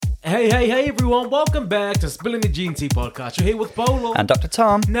Hey everyone, welcome back to Spilling the GNT podcast. You're here with Bolo. And Dr.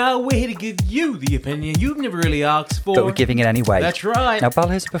 Tom. Now we're here to give you the opinion you've never really asked for. But we're giving it anyway. That's right. Now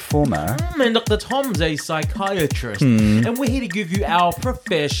Bolo's a performer. And Dr. Tom's a psychiatrist. And we're here to give you our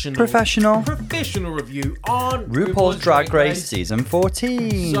professional review on RuPaul's Drag Race Season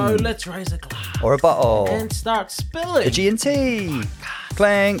 14. So let's raise a glass. Or a bottle. And start spilling. The G&T.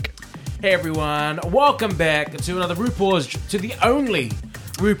 Clink. Hey everyone, welcome back to another to the only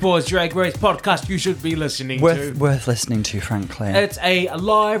RuPaul's Drag Race podcast you should be listening to. Worth listening to, frankly. It's a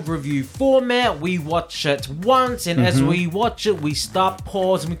live review format. We watch it once, and as we watch it, we stop,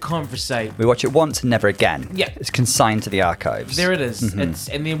 pause, and we conversate. We watch it once and never again. Yeah. It's consigned to the archives. There it is.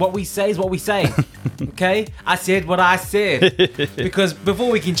 And then what we say is what we say. Okay? I said what I said. Because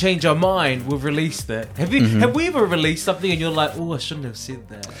before we can change our mind, we've released it. Have we ever released something and you're like, oh, I shouldn't have said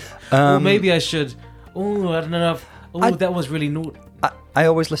that? Or maybe I should. Oh, I don't know. That was really naughty. I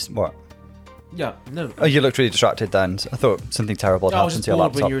always listen. What? Yeah, no. Oh, you looked really distracted then. I thought something terrible had happened to your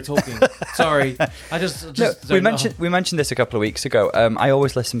laptop. When you were talking. Sorry. I just we mentioned this a couple of weeks ago. I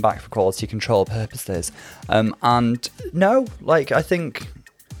always listen back for quality control purposes. And no, like I think,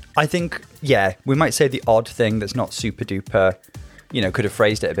 yeah, we might say the odd thing that's not super duper, could have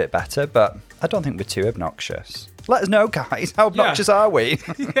phrased it a bit better, but I don't think we're too obnoxious. Let us know, guys. How obnoxious are we?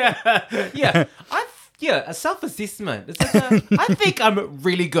 Yeah. A self-assessment. It's like I think I'm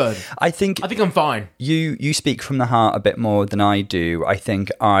really good. I think I'm fine. You speak from the heart a bit more than I do. I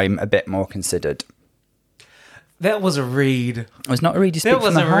think I'm a bit more considered. That was a read. It's not a read. You speak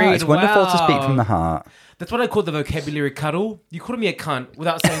from the heart. It's wonderful to speak from the heart. That's what I call the vocabulary cuddle. You called me a cunt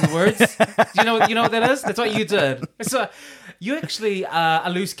without saying the words. You know what that is? That's what you did. So you actually are a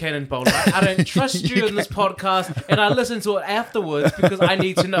loose cannon, Bolo. I don't trust you in this podcast, and I listen to it afterwards because I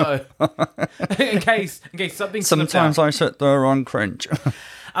need to know in case something. Sometimes I sit there on cringe.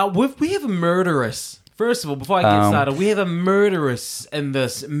 We have a murderess. First of all, before I get started, we have a murderess in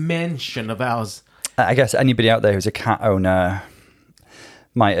this mansion of ours. I guess anybody out there who's a cat owner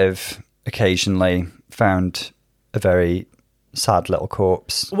might have occasionally found a very sad little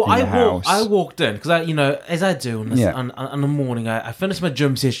corpse in the house. I walked in because as I do on the morning, I finished my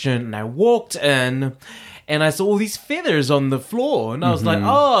gym session and I walked in and I saw all these feathers on the floor and I was like,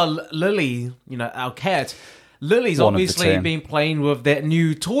 oh, Lily, our cat. Lily's obviously been playing with that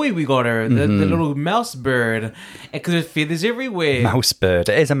new toy we got her, the little mouse bird, because there's feathers everywhere. Mouse bird.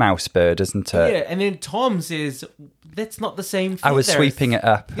 It is a mouse bird, isn't it? Yeah, and then Tom says, that's not the same feathers. I was sweeping it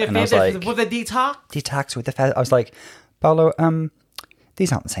up and I was like... With the detox? Detox with the feathers. I was like, Bolo,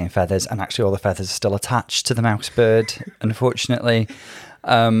 these aren't the same feathers, and actually all the feathers are still attached to the mouse bird, unfortunately.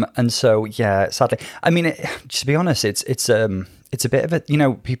 And so, yeah, sadly. I mean, to be honest, it's a bit of a...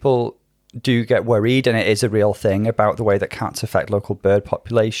 people... do get worried, and it is a real thing about the way that cats affect local bird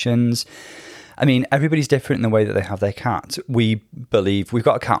populations. I mean, everybody's different in the way that they have their cats. We've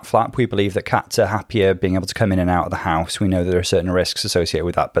got a cat flap. We believe that cats are happier being able to come in and out of the house. We know there are certain risks associated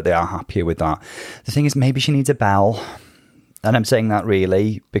with that, but they are happier with that. The thing is, maybe she needs a bell. And I'm saying that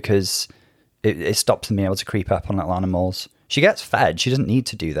really because it stops them being able to creep up on little animals. She gets fed. She doesn't need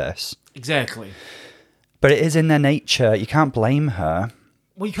to do this. Exactly. But it is in their nature. You can't blame her.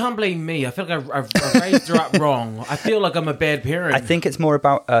 Well, you can't blame me. I feel like I've raised her up wrong. I feel like I'm a bad parent. I think it's more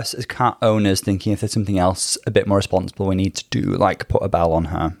about us as cat owners thinking if there's something else a bit more responsible we need to do, like put a bell on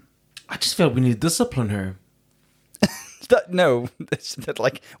her. I just feel we need to discipline her.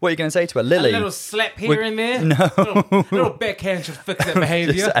 Like, what are you going to say to her? Lily? A little slap here and there? No. Little backhand should fix that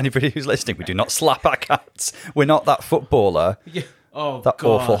behaviour. Just anybody who's listening, we do not slap our cats. We're not that footballer. Yeah. Oh, that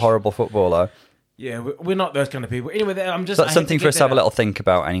gosh. Awful, horrible footballer. Yeah, we're not those kind of people. Anyway, that's something for us to have a little think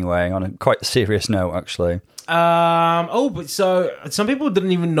about anyway, on a quite serious note, actually. But so some people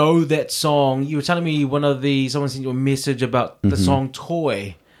didn't even know that song. You were telling me someone sent you a message about the song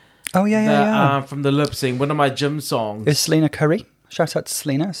Toy. Oh, yeah. From the lip sync, one of my gym songs. Is Selena Curry, shout out to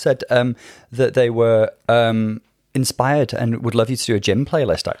Selena, said that they were... inspired and would love you to do a gym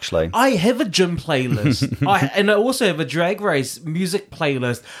playlist, actually. I have a gym playlist. I also have a Drag Race music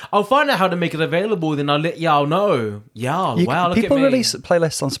playlist. I'll find out how to make it available, then I'll let y'all know. Yeah, look at me. People release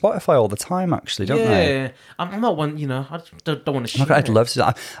playlists on Spotify all the time, actually, don't they? Yeah, I'm not one, I don't want to share. I'd love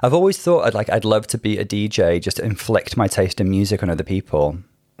to. I've always thought I'd love to be a DJ, just to inflict my taste in music on other people.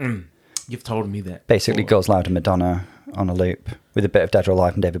 You've told me that. Basically, Girls Loud and Madonna on a loop with a bit of Dead or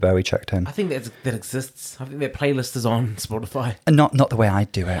Alive and David Bowie checked in. I think that exists. I think that playlist is on Spotify. And not the way I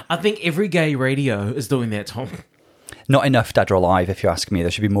do it. I think every gay radio is doing that, Tom. Not enough Dead or Alive, if you ask me.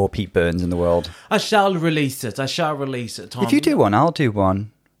 There should be more Pete Burns in the world. I shall release it, Tom. If you do one, I'll do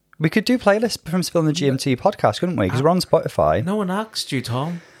one. We could do playlists from Spilling the GMT podcast, couldn't we? Because we're on Spotify. No one asked you,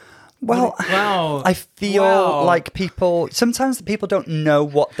 Tom. Well, Wow. I feel like sometimes people don't know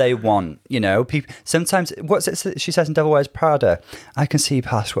what they want, sometimes, what's it she says in Devil Wears Prada? I can see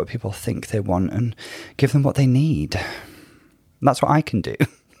past what people think they want and give them what they need. That's what I can do.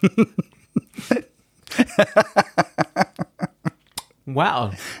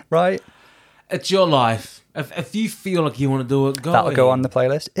 Wow. Right? It's your life. If you feel like you want to do it, go That'll ahead. go on the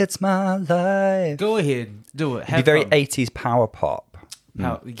playlist. It's my life. Go ahead. Do it. Be very 80s power pop.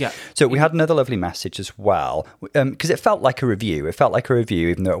 Yeah. So we had another lovely message as well, because it felt like a review. It felt like a review,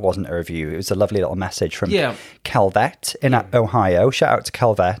 even though it wasn't a review. It was a lovely little message from Calvet in Ohio. Shout out to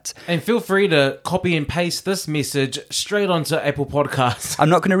Calvet. And feel free to copy and paste this message straight onto Apple Podcasts. I'm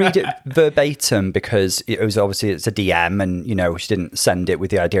not going to read it verbatim because it's a DM, and she didn't send it with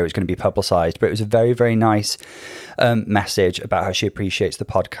the idea it was going to be publicized. But it was a very, very nice message about how she appreciates the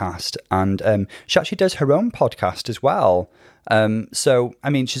podcast, and she actually does her own podcast as well. So,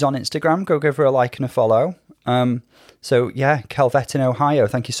 I mean, she's on Instagram. Go give her a like and a follow. So, yeah, Calvet in Ohio,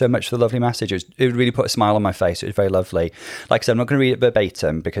 thank you so much for the lovely message. It really put a smile on my face. It was very lovely. Like I said, I'm not going to read it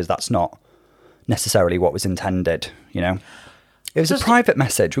verbatim because that's not necessarily what was intended, It was a private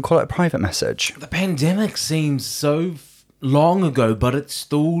message. We call it a private message. The pandemic seems so long ago, but it's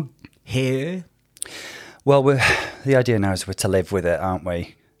still here. Well, the idea now is we're to live with it, aren't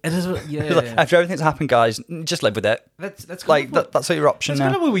we? It is, yeah. After everything that's happened, guys, just live with it. That's like that's your option now.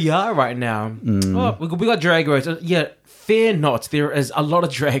 That's kind of where we are right now. Oh, we got Drag Race. Yeah, fear not. There is a lot of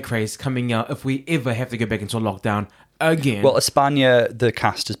Drag Race coming out if we ever have to go back into lockdown again. Well, España, the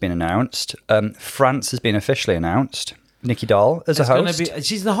cast has been announced. France has been officially announced. Nikki Doll as a host.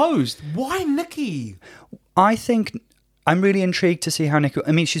 She's the host. Why Nikki? I think I'm really intrigued to see how Nikki.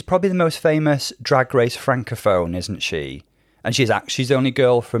 I mean, she's probably the most famous Drag Race francophone, isn't she? And she's the only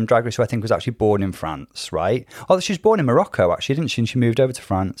girl from Drag Race who I think was actually born in France, right? Oh, she was born in Morocco, actually, didn't she? And she moved over to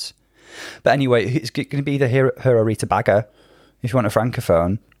France. But anyway, it's going to be either her or Rita Baga, if you want a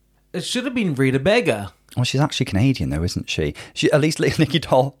francophone. It should have been Rita Baga. Well, she's actually Canadian, though, isn't she? At least Nikki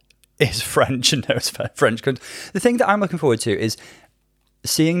Doll is French and knows French. The thing that I'm looking forward to is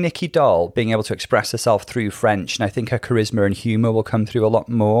seeing Nikki Doll being able to express herself through French, and I think her charisma and humour will come through a lot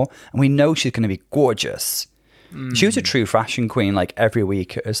more. And we know she's going to be gorgeous. She was a true fashion queen. Like every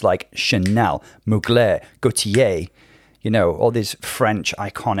week, it was like Chanel, Mugler, Gaultier, all these French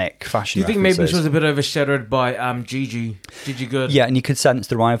iconic fashion. Do you think references. maybe she was a bit overshadowed by Gigi Good? Yeah, and you could sense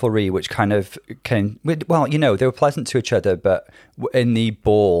the rivalry, which kind of came. Well, they were pleasant to each other, but in the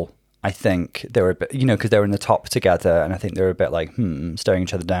ball, I think they were a bit, because they were in the top together, and I think they were a bit like, staring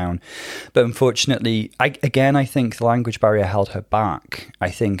each other down. But unfortunately, I think the language barrier held her back. I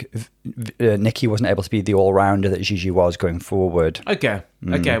think Nikki wasn't able to be the all-rounder that Gigi was going forward. Okay,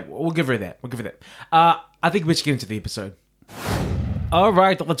 we'll give her that. I think we should get into the episode. All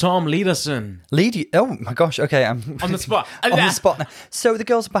right, Dr. Tom, lead us in. Oh my gosh, okay, I'm on the spot. On the spot now. So the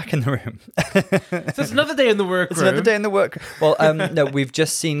girls are back in the room. So it's another day in the workroom. It's another day in the work. Well, no, we've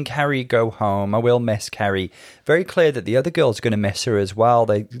just seen Kerry go home. I will miss Kerry. Very clear that the other girls are going to miss her as well.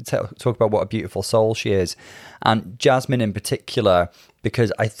 They talk about what a beautiful soul she is. And Jasmine in particular,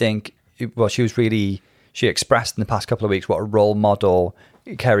 because I think, she expressed in the past couple of weeks what a role model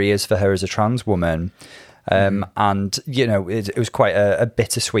Kerry is for her as a trans woman. And, it was quite a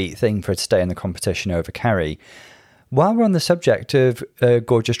bittersweet thing for her to stay in the competition over Kerry. While we're on the subject of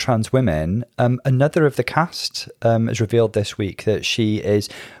gorgeous trans women, another of the cast has revealed this week that she is,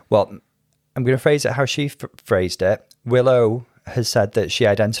 I'm going to phrase it how she phrased it. Willow has said that she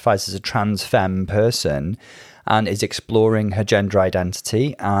identifies as a trans femme person and is exploring her gender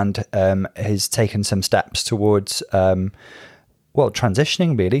identity and has taken some steps towards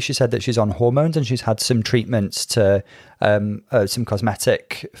transitioning, really. She said that she's on hormones and she's had some treatments to some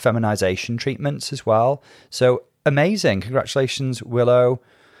cosmetic feminization treatments as well. So amazing. Congratulations, Willow.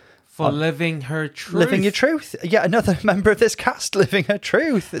 For living her truth. Living your truth. Yeah, another member of this cast living her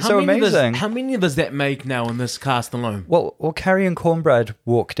truth. It's so amazing. How many does that make now in this cast alone? Well, Kerry and Cornbread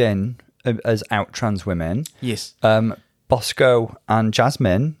walked in as out trans women. Yes. Bosco and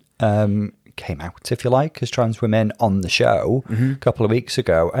Jasmine came out, if you like, as trans women on the show a couple of weeks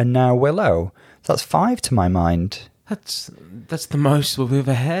ago, and now Willow. So that's 5 to my mind. That's the most we've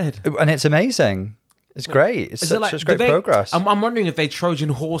ever had, and it's amazing. It's great. It's such great progress. I'm wondering if they Trojan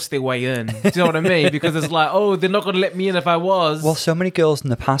horse their way in. Do you know what I mean? Because it's like, they're not going to let me in if I was. Well, so many girls in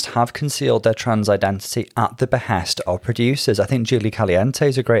the past have concealed their trans identity at the behest of producers. I think Julie Caliente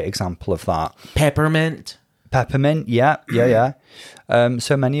is a great example of that. Peppermint, yeah.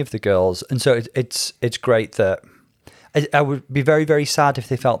 So many of the girls, and so it's great that I would be very, very sad if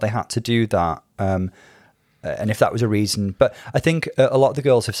they felt they had to do that. and if that was a reason. But I think a lot of the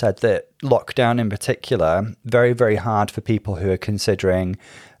girls have said that lockdown in particular, very, very hard for people who are considering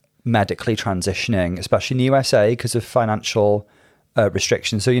medically transitioning, especially in the USA because of financial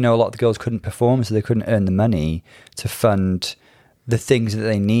restrictions. So, a lot of the girls couldn't perform, so they couldn't earn the money to fund the things that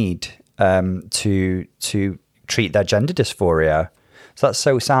they need to treat their gender dysphoria. So that's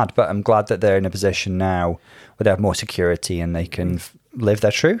so sad, but I'm glad that they're in a position now where they have more security and they can live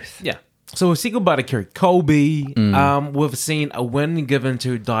their truth. Yeah. So we'll see goodbye to Kerry Colby. We've seen a win given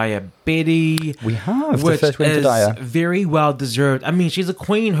to Daya Betty. We have the first win for Daya. Very well deserved. I mean, she's a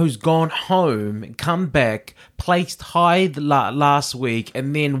queen who's gone home, come back, placed high last week,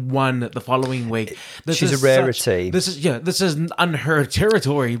 and then won the following week. She's a rarity. This is unheard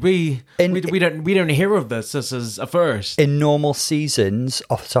territory. We don't hear of this. This is a first. In normal seasons,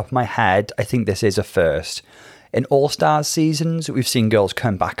 off the top of my head, I think this is a first. In All-Stars seasons, we've seen girls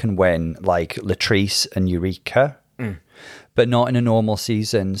come back and win, like Latrice and Eureka, but not in a normal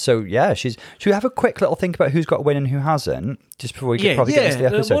season. So, yeah, should we have a quick little think about who's got a win and who hasn't, just before we get into the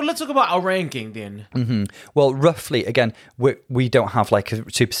episode? Well, let's talk about our ranking then. Mm-hmm. Well, roughly, again, we don't have like a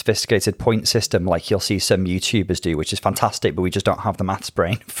super sophisticated point system like you'll see some YouTubers do, which is fantastic, but we just don't have the maths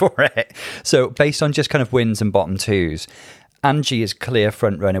brain for it. So, based on just kind of wins and bottom twos, Angie is clear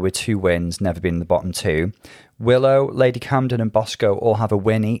front runner with 2 wins, never been in the bottom 2. Willow, Lady Camden, and Bosco all have a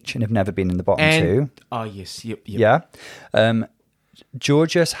win each and have never been in the bottom 2. Oh, yes. Yep. Yeah.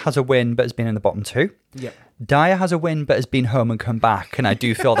 Georges has a win but has been in the bottom 2. Yep. Daya has a win but has been home and come back, and I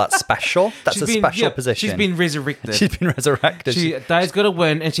do feel that's special. That's special position. She's been resurrected. Daya's got a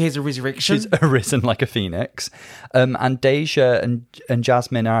win and she has a resurrection. She's arisen like a phoenix. And Deja and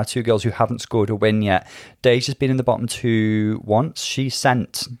Jasmine are 2 girls who haven't scored a win yet. Deja's been in the bottom 2 once. She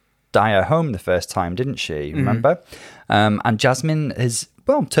sent Daya home the first time, didn't she? Remember? And Jasmine is,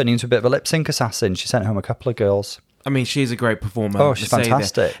 turning into a bit of a lip sync assassin. She sent home a couple of girls. I mean, she's a great performer. Oh, she's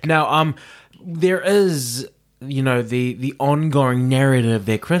fantastic. Now, there is, the ongoing narrative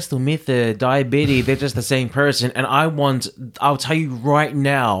there. Crystal Method, Daya Betty, they're just the same person. And I'll tell you right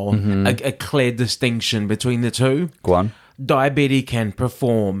now, a clear distinction between the two. Go on. Daya Betty can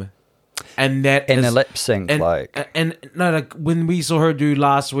perform. And that in a lip sync, when we saw her do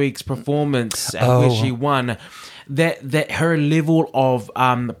last week's performance, where she won, that her level of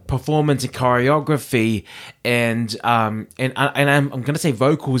performance and choreography and I'm going to say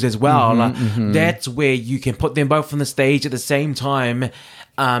vocals as well. That's where you can put them both on the stage at the same time.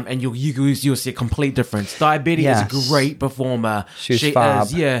 And you'll see a complete difference. Daya Betty is a great performer. She fab.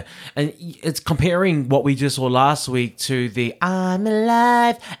 Is, yeah. And it's comparing what we just saw last week to the I'm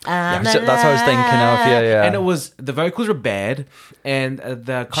Alive, I'm Alive. That's what I was thinking of, yeah. And it was, the vocals were bad, and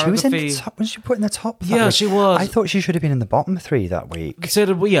the choreography... She was in the top, was she put in the top? Yeah, she was. I thought she should have been in the bottom 3 that week. So,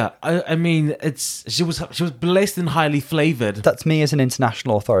 I mean, she was blessed and highly flavoured. That's me as an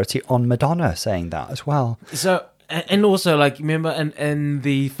international authority on Madonna saying that as well. So... And also, remember in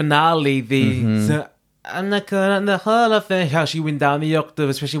the finale, I'm not gonna the Hall of Fame, how she went down the octave,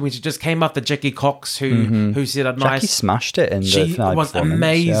 especially when she just came after Jackie Cox, who said a nice... Jackie smashed it in the finale. She was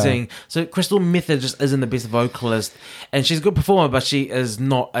amazing. Yeah. So Crystal Method just isn't the best vocalist, and she's a good performer, but she is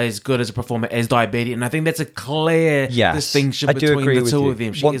not as good as a performer as Daya Betty, and I think that's a clear distinction between the two of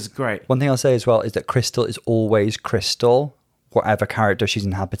them. She is great. One thing I'll say as well is that Crystal is always Crystal, whatever character she's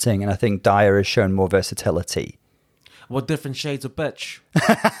inhabiting, and I think Daya has shown more versatility. What different shades of bitch?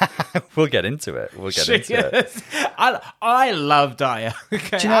 We'll get into it. I love Daya.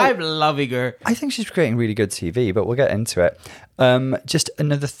 Okay, I'm loving her. I think she's creating really good TV, but we'll get into it. Just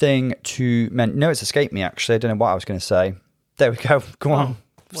another thing to mention. No, it's escaped me, actually. I don't know what I was going to say. There we go. Go on.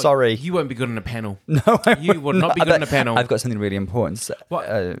 Sorry. You won't be good on a panel. No, you will not be good on a panel. I've got something really important to say.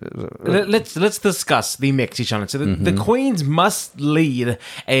 Let's discuss the Mexi challenge. So the queens must lead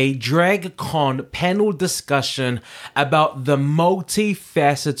a drag con panel discussion about the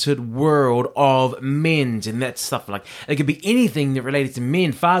multifaceted world of men and that stuff. Like, it could be anything that related to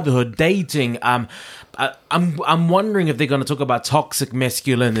men, fatherhood, dating. I'm wondering if they're going to talk about toxic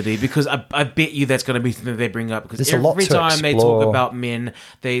masculinity, because I bet you that's going to be something they bring up, because every time they talk about men,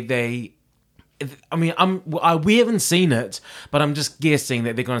 we haven't seen it, but I'm just guessing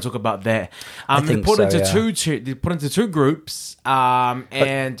that they're going to talk about that. They're put into two groups,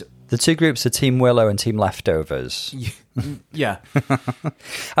 and the 2 groups are Team Willow and Team Leftovers. Yeah.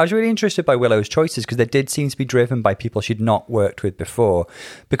 I was really interested by Willow's choices, because they did seem to be driven by people she'd not worked with before.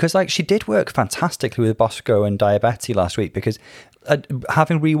 Because she did work fantastically with Bosco and Daya Betty last week, because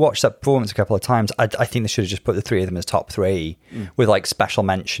having rewatched that performance a couple of times, I think they should have just put the 3 of them as top 3 with special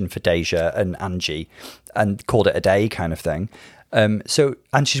mention for Deja and Angie and called it a day kind of thing. So,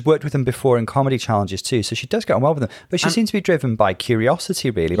 and she's worked with them before in comedy challenges too, so she does get on well with them. But she seems to be driven by curiosity,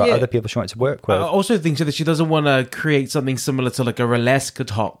 really, about other people she wants to work with. I also think that she doesn't want to create something similar to like a Alaska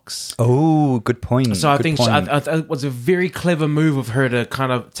Talks. Oh, good point. So I think it was a very clever move of her to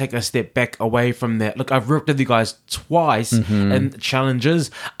kind of take a step back away from that. Look, I've worked with you guys twice in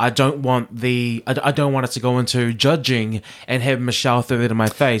challenges. I don't want us to go into judging and have Michelle throw it in my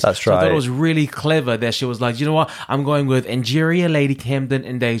face. That's so right. I thought it was really clever that she was like, you know what, I'm going with Angeria, Lady Camden,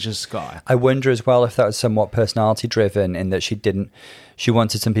 and Deja Skye. I wonder as well if that was somewhat personality driven in that she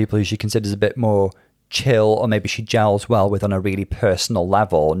wanted some people who she considers a bit more chill, or maybe she gels well with on a really personal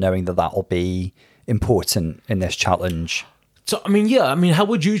level, knowing that that'll be important in this challenge. So how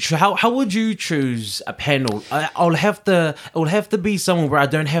would you how would you choose a panel? It will have to be someone where I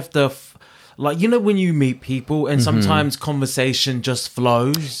don't have to. Like, you know, when you meet people and sometimes conversation just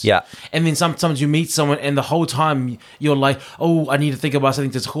flows. Yeah. And then sometimes you meet someone and the whole time you're like, oh, I need to think about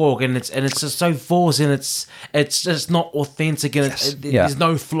something to talk. And it's just so forced and it's just not authentic and there's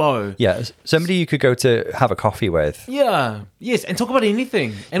no flow. Yeah. Somebody you could go to have a coffee with. Yeah. Yes. And talk about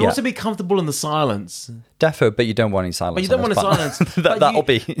anything. And also be comfortable in the silence. Defo, but you don't want any silence. But you don't want silence. That'll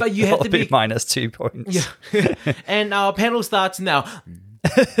be -2 points. Yeah. And our panel starts now.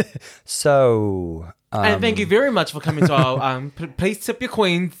 So, and thank you very much for coming to our. Please tip your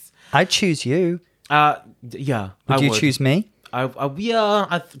queens. I choose you. Yeah. Would you choose me? Maybe. Yeah,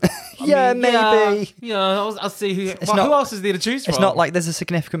 I'll see who. Who else is there to choose from? It's not like there's a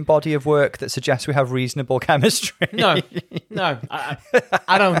significant body of work that suggests we have reasonable chemistry. No,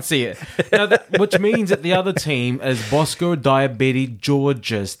 I don't see it. Now, which means that the other team is Bosco, Diabetes,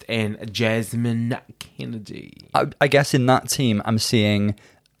 Georgist, and Jasmine Kennedy. I guess in that team, I'm seeing,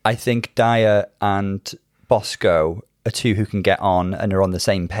 I think Daya and Bosco are two who can get on and are on the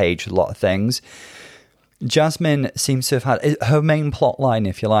same page with a lot of things. Jasmine seems to have had her main plot line,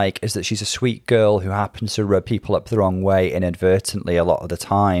 if you like, is that she's a sweet girl who happens to rub people up the wrong way inadvertently a lot of the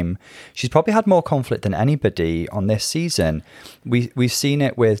time. She's probably had more conflict than anybody on this season. We've seen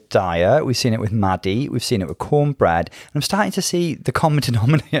it with Daya, we've seen it with Maddie, we've seen it with Cornbread, and I'm starting to see the common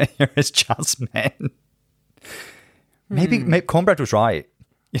denominator here is Jasmine. Maybe Cornbread was right.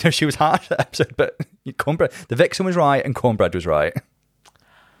 You know, she was hard that episode, but Cornbread, the vixen was right and Cornbread was right.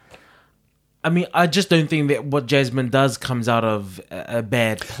 I mean, I just don't think that what Jasmine does comes out of a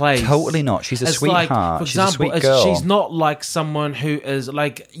bad place. Totally not. She's a sweetheart. Like, for example, she's a sweet girl. She's not like someone who is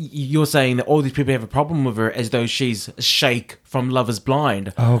like, you're saying that all these people have a problem with her as though she's Shake from Love is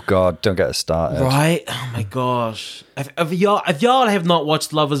Blind. Oh, God, don't get us started. Right? Oh, my gosh. If y'all have not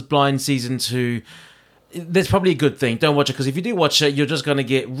watched Love is Blind Season 2... that's probably a good thing. Don't watch it, because if you do watch it, you're just going to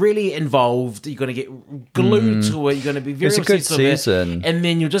get really involved. You're going to get glued to it. You're going to be very obsessed with it. It's a good season. And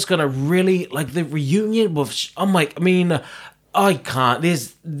then you're just going to really, like, the reunion with... I'm like, I mean, I can't.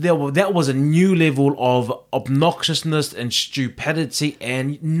 That was a new level of obnoxiousness and stupidity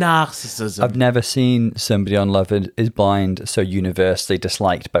and narcissism. I've never seen somebody on Love is Blind so universally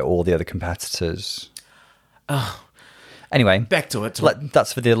disliked by all the other competitors. Anyway, back to it.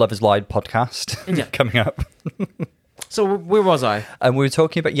 That's for the Love is Lied podcast coming up. So where was I? And we were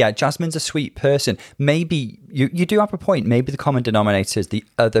talking about, Jasmine's a sweet person. Maybe, you do have a point, maybe the common denominator is the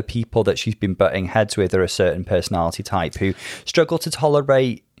other people that she's been butting heads with are a certain personality type who struggle to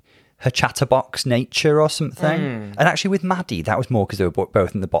tolerate her chatterbox nature or something. And actually with Maddie, that was more because they were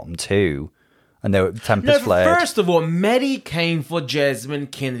both in the bottom two. And their tempers flared. First of all, Maddie came for Jasmine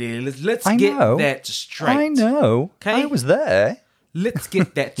Kennedy. Let's get that straight. I know. Okay? I was there. Let's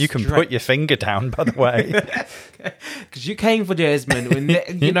get that You can put your finger down, by the way. Because you came for Jasmine.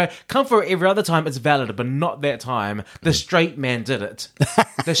 When, come for every other time, it's valid, but not that time. The straight man did it.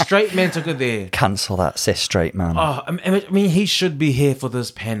 The straight man took it there. Cancel that, cis straight man. Oh, I mean, he should be here for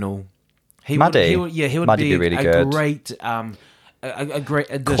this panel. Maddie? He would Maddie be really good. Great... A great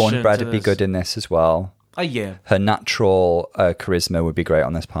addition. Cornbread would be good in this as well. Oh, yeah. Her natural charisma would be great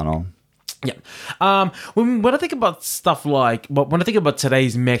on this panel. Yeah. When I think about stuff like... when I think about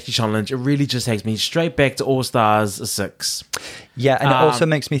today's Maxi Challenge, it really just takes me straight back to All Stars 6. Yeah, and it also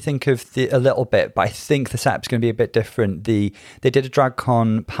makes me think of a little bit, but I think the setup's going to be a bit different. They did a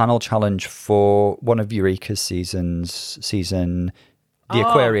DragCon panel challenge for one of Eureka's season... The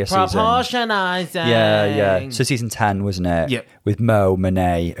Aquarius season. Proportionizing. Yeah. So season 10, wasn't it? Yep. With Mo,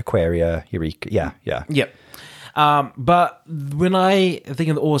 Monet, Aquaria, Eureka. Yeah. Yep. But when I think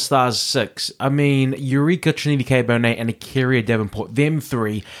of the All Stars 6, I mean, Eureka, Trinity K. Bonet, and Ikeria Davenport, them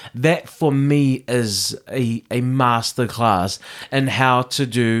three, that for me is a masterclass in how to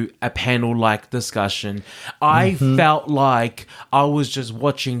do a panel-like discussion. I felt like I was just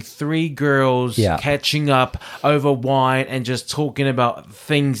watching three girls catching up over wine and just talking about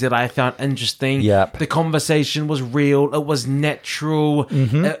things that I found interesting. Yep. The conversation was real. It was natural.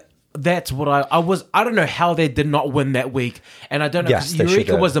 That's what I was. I don't know how they did not win that week, and I don't know because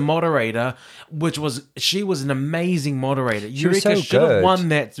Eureka was the moderator, she was an amazing moderator. Eureka should have won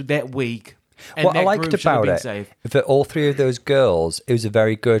that week. And what I liked about it, for all three of those girls, it was a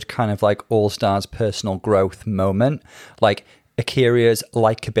very good kind of like All-Stars personal growth moment. Like Ikeria's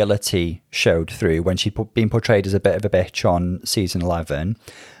likability showed through when she'd been portrayed as a bit of a bitch on season 11.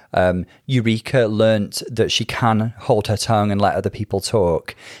 Eureka learnt that she can hold her tongue and let other people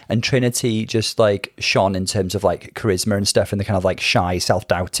talk, and Trinity just like shone in terms of like charisma and stuff, and the kind of like shy,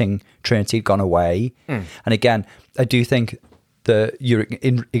 self-doubting Trinity had gone away. And again, I do think that you're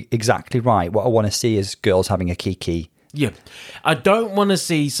exactly right. What I want to see is girls having a kiki. Yeah, I don't want to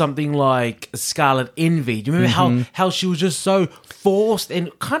see something like Scarlet Envy. Do you remember how she was just so forced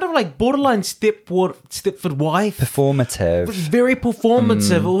and kind of like borderline Stepford wife? Performative. It was very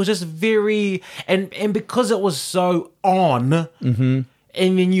performative. It was just very... And because it was so on, and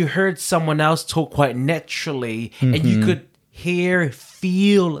then you heard someone else talk quite naturally, and you could hear,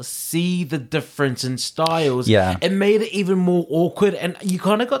 feel, see the difference in styles. Yeah. It made it even more awkward, and you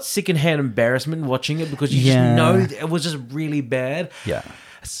kind of got secondhand embarrassment watching it because you just know it was just really bad. Yeah.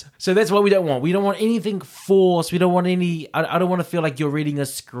 So that's what we don't want. We don't want anything forced. We don't want any... I don't want to feel like you're reading a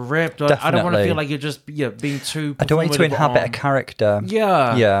script. I don't want to feel like you're just being too... I don't want you to inhabit a character.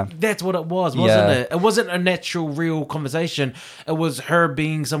 Yeah. That's what it was, wasn't it? It wasn't a natural, real conversation. It was her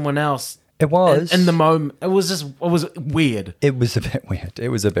being someone else. It was. In the moment. It was weird. It was a bit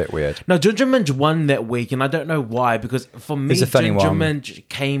weird. Now, Ginger Minj won that week, and I don't know why, because for me, Ginger Minj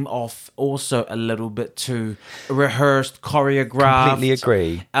came off also a little bit too rehearsed, choreographed. Completely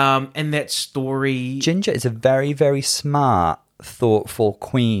agree. And that story... Ginger is a very, very smart, thoughtful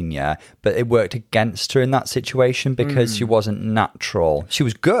queen, but it worked against her in that situation because she wasn't natural. She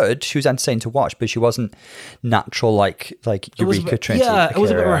was good, she was entertaining to watch, but she wasn't natural like Eureka, Trinity. It was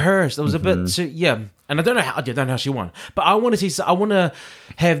a bit rehearsed. It was a bit too, and I don't know how she won, but I want to see. I want to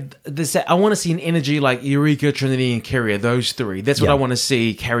have this. I want to see an energy like Eureka, Trinity, and Ikeria. Those three. That's what I want to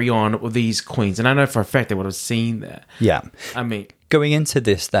see carry on with these queens, and I know for a fact they would have seen that. Yeah, I mean, going into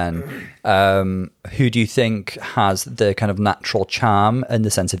this, then, who do you think has the kind of natural charm and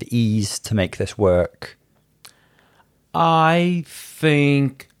the sense of ease to make this work? I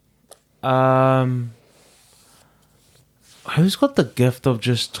think. Who's got the gift of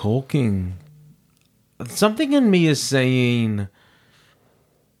just talking? Something in me is saying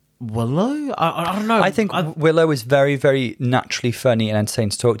Willow? I don't know. I think Willow is very, very naturally funny and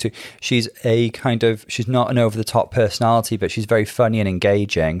entertaining to talk to. She's not an over-the-top personality, but she's very funny and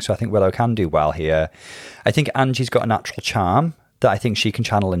engaging. So I think Willow can do well here. I think Angie's got a natural charm that I think she can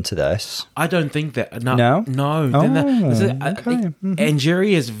channel into this. I don't think that. No? Oh, I think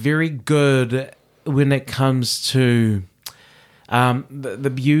Angeria is very good when it comes to...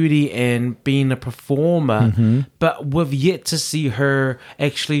 the beauty and being a performer, but we've yet to see her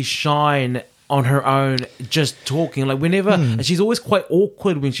actually shine on her own, just talking. Like whenever, and she's always quite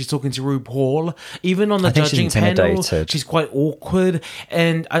awkward when she's talking to RuPaul. Even on the judging panel, she's quite awkward,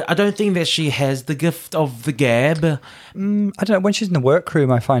 and I don't think that she has the gift of the gab. I don't know. When she's in the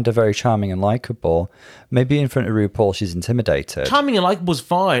workroom, I find her very charming and likable. Maybe in front of RuPaul, she's intimidated. Charming and likable is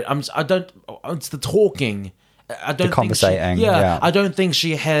fine. It's the talking. I don't think I don't think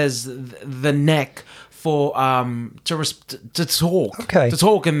she has the knack for to talk. Okay. To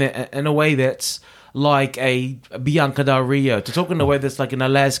talk in a way that's like a Bianca Del Rio. To talk in a way that's like an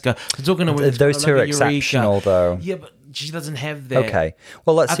Alaska. To talk in a way that's those two are exceptional, though. Yeah, but she doesn't have that. Okay.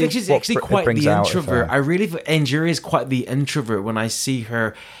 Well, let's see. I think she's actually quite the introvert. I really think Angeria is quite the introvert when I see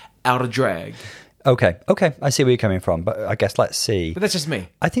her out of drag. Okay, I see where you're coming from, but I guess let's see. But that's just me.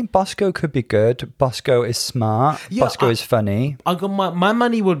 I think Bosco could be good. Bosco is smart. Yeah, Bosco is funny. I got my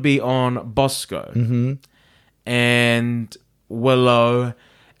money would be on Bosco and Willow,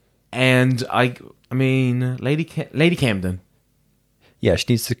 and I mean Lady Camden. Yeah, she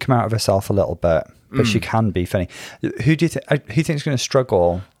needs to come out of herself a little bit, but she can be funny. Who do you think? Who thinks going to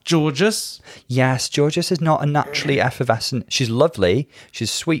struggle? Georges? Yes, Georges is not a naturally effervescent... She's lovely.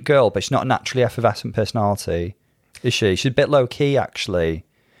 She's a sweet girl, but she's not a naturally effervescent personality, is she? She's a bit low-key, actually.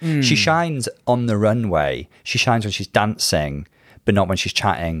 She shines on the runway. She shines when she's dancing, but not when she's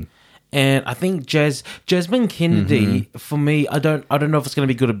chatting. And I think Jasmine Kennedy, for me, I don't know if it's going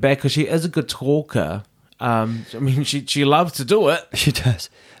to be good or bad because she is a good talker. I mean, she loves to do it. She does.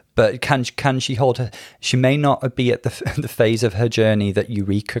 But can she hold her? She may not be at the phase of her journey that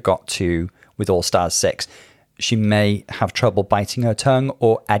Eureka got to with All Stars 6. She may have trouble biting her tongue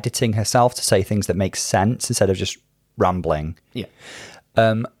or editing herself to say things that make sense instead of just rambling. Yeah.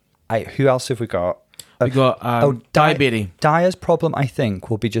 Who else have we got? We got diabetes. Daya's problem, I think,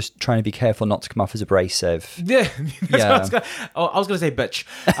 will be just trying to be careful not to come off as abrasive. Yeah, I was going to say bitch,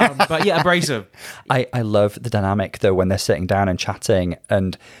 but yeah, abrasive. I love the dynamic though when they're sitting down and chatting,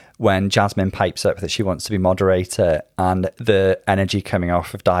 and when Jasmine pipes up that she wants to be moderator, and the energy coming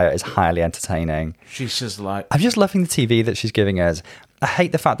off of Daya is highly entertaining. She's just like, I'm just loving the TV that she's giving us. I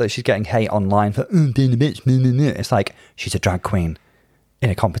hate the fact that she's getting hate online for being a bitch. It's like she's a drag queen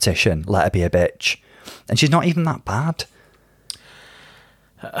in a competition. Let her be a bitch. And she's not even that bad.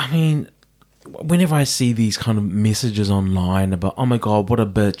 I mean, whenever I see these kind of messages online about, oh my God, what a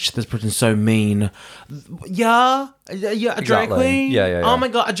bitch, this person's so mean. Yeah, a drag queen? Yeah. Oh my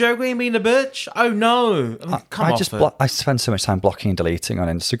God, a drag queen being a bitch? Oh no. I mean, I spend so much time blocking and deleting on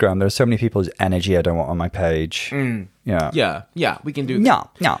Instagram. There are so many people's energy I don't want on my page. Yeah, we can do that.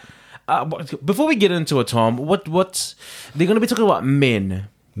 Yeah. Before we get into it, Tom, what they're going to be talking about men.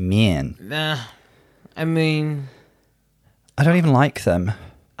 Men. I mean, I don't even like them.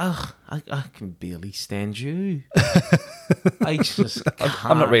 Ugh, I can barely stand you. I just can't.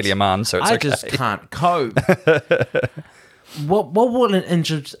 I'm not really a man, so it's okay. I just can't cope. What will an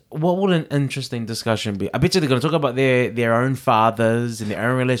interesting discussion be? I bet you they're going to talk about their own fathers and their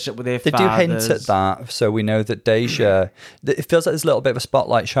own relationship with their fathers. They do hint at that, so we know that Deja. It feels like there's a little bit of a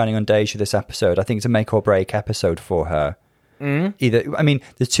spotlight shining on Deja this episode. I think it's a make or break episode for her.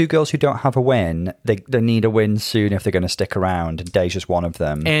 There's two girls who don't have a win. They need a win soon if they're going to stick around, and Deja's one of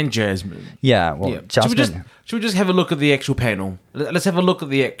them. And Jasmine. Yeah, well, Jasmine. Should we just have a look at the actual panel? Let's have a look at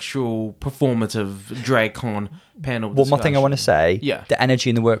the actual performative DragCon panel. One more thing I want to say. Yeah. The energy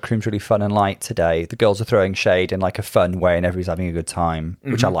in the workroom's really fun and light today. The girls are throwing shade in like a fun way, and everybody's having a good time,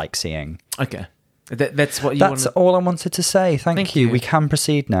 which I like seeing. Okay. That's what you That's all I wanted to say. Thank you. We can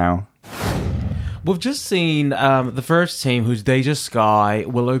proceed now. We've just seen the first team, who's Deja Skye,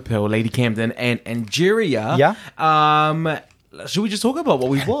 Willow Pill, Lady Camden, and Angeria. Yeah. Should we just talk about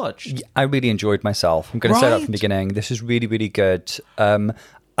what we've watched? I really enjoyed myself. I'm going to say that from the beginning. This is really, really good.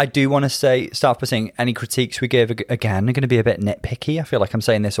 I do want to start by saying any critiques we give, again, are going to be a bit nitpicky. I feel like I'm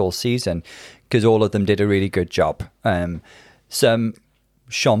saying this all season because all of them did a really good job. Some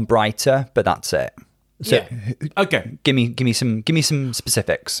shone brighter, but that's it. So, yeah. Okay. Give me some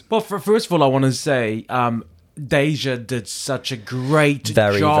specifics. Well, first of all, I want to say Deja did such a great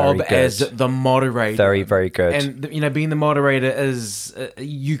job as the moderator. Very, very good. And, being the moderator is,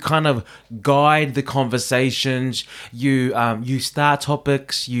 you kind of guide the conversations, you start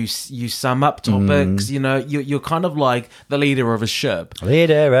topics, you sum up topics, you're kind of like the leader of a ship.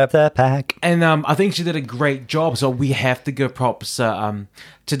 Leader of the pack. And I think she did a great job, so we have to give props to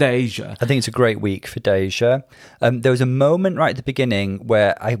Deja. I think it's a great week for Deja. There was a moment right at the beginning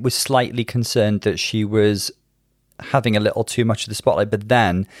where I was slightly concerned that she was having a little too much of the spotlight, but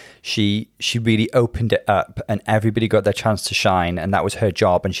then she really opened it up and everybody got their chance to shine, and that was her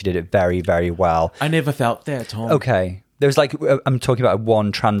job, and she did it very, very well. I never felt that, Tom. Okay. There's I'm talking about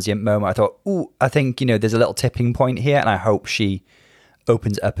one transient moment. I thought, I think, there's a little tipping point here, and I hope she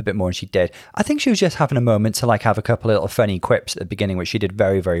opens it up a bit more, and she did. I think she was just having a moment to have a couple of little funny quips at the beginning, which she did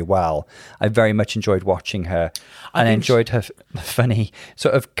very, very well. I very much enjoyed watching her, and I enjoyed her funny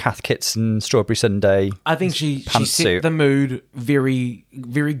sort of Kath Kitson Strawberry Sunday. I think she set the mood very,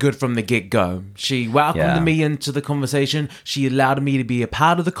 very good from the get-go. She welcomed me into the conversation. She allowed me to be a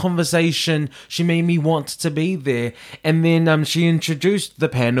part of the conversation. She made me want to be there, and then she introduced the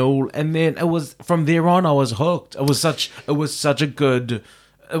panel, and then it was from there on I was hooked. It was such a good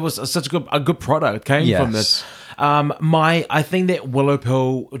product came from this. I think that Willow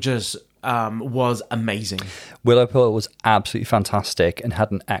Pill just was amazing. Willow Pill was absolutely fantastic and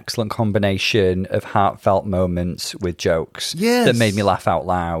had an excellent combination of heartfelt moments with jokes that made me laugh out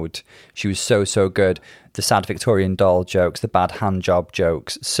loud. She was so good. The sad Victorian doll jokes, the bad hand job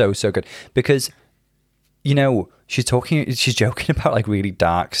jokes, so good. Because, she's joking about really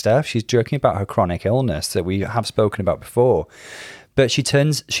dark stuff. She's joking about her chronic illness that we have spoken about before. But she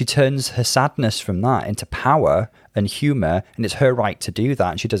turns her sadness from that into power and humour, and it's her right to do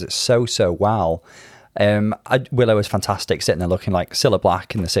that, and she does it so well. Willow was fantastic, sitting there looking like Cilla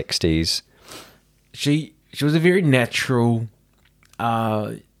Black in the 60s. She was a very natural,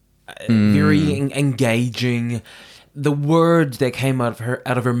 very engaging, the words that came out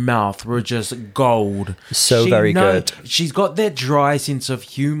of her mouth were just gold. So very good. She's got that dry sense of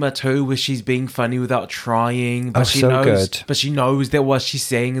humor too, where she's being funny without trying. But she knows. Good. But she knows that what she's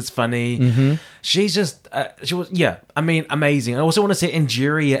saying is funny. Mm-hmm. She's just. She was. Yeah. I mean, amazing. I also want to say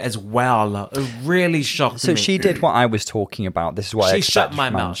Angeria as well. It really shocked me. So she did what I was talking about. This is what I expected. She shut my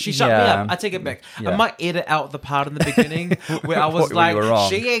mouth. She shut me up. I take it back. I might edit out the part in the beginning where I was like,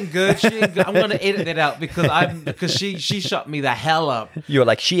 "She ain't good. She ain't good." I'm gonna edit that out because she shut me the hell up. You were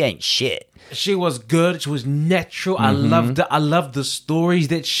like, "She ain't shit." She was good. She was natural. I loved it. I loved the stories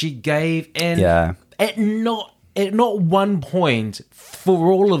that she gave, and at not one point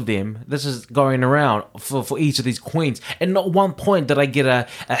for all of them, this is going around for each of these queens, at not one point did I get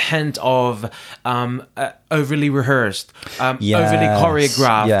a hint of overly rehearsed, overly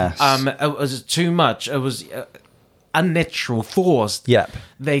choreographed. Yes. It was too much. It was unnatural, forced. Yep.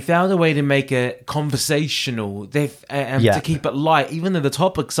 They found a way to make it conversational, to keep it light, even though the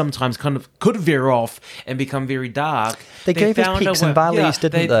topic sometimes kind of could veer off and become very dark. They gave us peaks and valleys,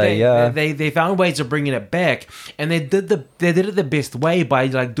 didn't they? They found ways of bringing it back, and they did it the best way by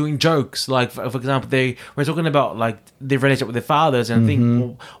like doing jokes. Like for example, they were talking about like their relationship with their fathers, and I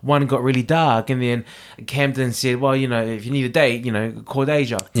think one got really dark, and then Camden said, "Well, if you need a date, call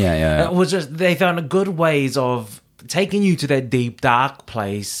Deja." Yeah. It was just they found good ways of taking you to that deep, dark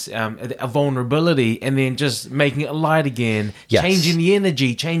place, a vulnerability, and then just making it light again, changing the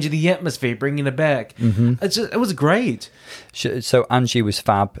energy, changing the atmosphere, bringing it back. It was great. So Angie was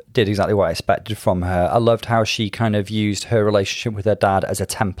fab, did exactly what I expected from her. I loved how she kind of used her relationship with her dad as a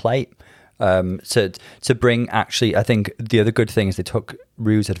template. To bring, actually, I think the other good thing is they took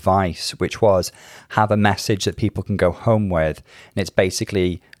Rue's advice, which was have a message that people can go home with. And it's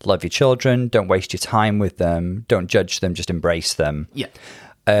basically love your children, don't waste your time with them, don't judge them, just embrace them. Yeah.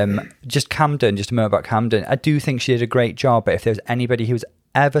 Just Camden, just a moment about Camden. I do think she did a great job, but if there was anybody who was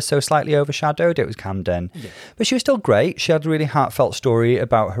ever so slightly overshadowed, it was Camden. Yeah. But she was still great. She had a really heartfelt story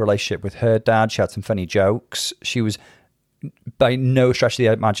about her relationship with her dad. She had some funny jokes. She was, by no stretch of the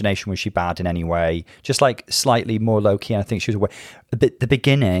imagination was she bad in any way, just like slightly more low-key. And I think she was aware. At the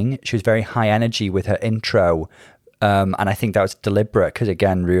beginning, she was very high energy with her intro, and I think that was deliberate because,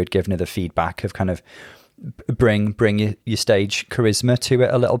 again, Rue had given her the feedback of kind of bring your stage charisma to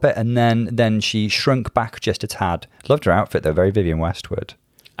it a little bit, and then she shrunk back just a tad. Loved her outfit though, very Vivienne Westwood.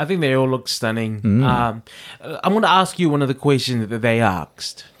 I think they all look stunning. I'm going to ask you one of the questions that they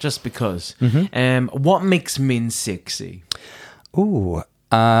asked, just because. What makes men sexy? Ooh,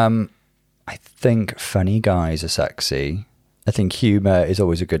 I think funny guys are sexy. I think humour is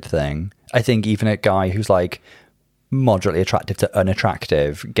always a good thing. I think even a guy who's like moderately attractive to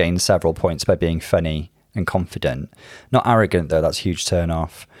unattractive gains several points by being funny and confident. Not arrogant though, that's a huge turn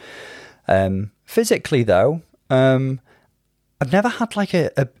off. Physically though, I've never had like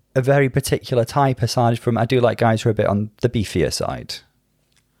a very particular type aside from I do like guys who are a bit on the beefier side.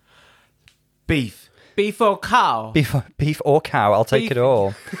 Beef or cow? Beef or cow, I'll take it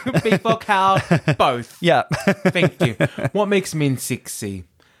all. Beef or cow, both. Yeah. Thank you. What makes men sexy?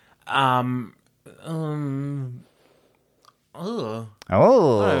 You're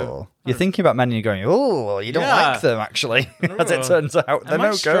thinking about men and you're going, oh, you don't like them, actually. As it turns out, they're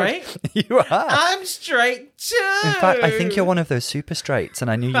no good. You are. I'm straight too. In fact, I think you're one of those super straights, and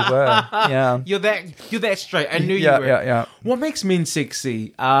I knew you were. Yeah. You're that straight. I knew you were. Yeah. What makes men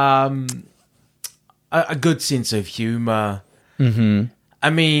sexy? A good sense of humor. I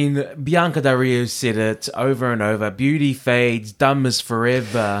mean, Bianca Del Rio said it over and over. Beauty fades, dumb is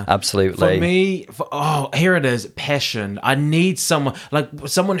forever. Absolutely. For me, here it is, passion. I need someone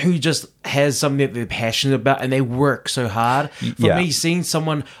who just has something that they're passionate about and they work so hard. For me, seeing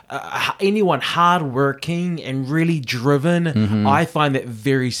someone, anyone hardworking and really driven, I find that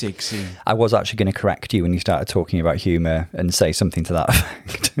very sexy. I was actually going to correct you when you started talking about humour and say something to that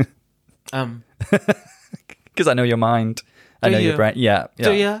effect. Because I know your mind. I know your brain. Yeah.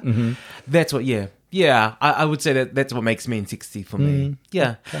 Do you? That's what, Yeah, I would say that's what makes men sexy for me.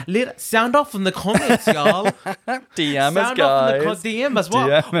 Yeah. Sound off in the comments, y'all. DM us, guys. DM us.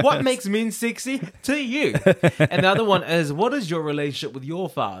 What makes men sexy to you? And the other one is, what is your relationship with your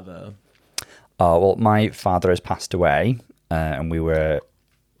father? Oh, well, my father has passed away, and we were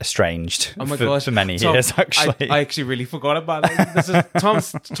estranged for many years, actually. I actually really forgot about it. This is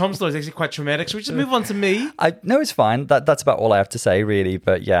Tom's story is actually quite traumatic. Should we just move on to me? No, it's fine. That's about all I have to say, really.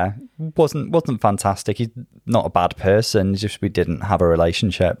 But yeah, wasn't fantastic. He's not a bad person. Just we didn't have a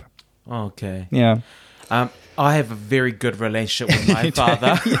relationship. Okay. Yeah. I have a very good relationship with my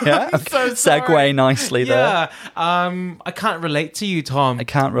father. Yeah. I'm so sorry. Segue nicely there. Yeah. I can't relate to you, Tom. I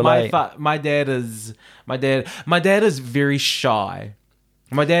can't relate. My dad is very shy.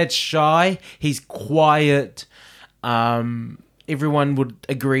 My dad's shy. He's quiet. Everyone would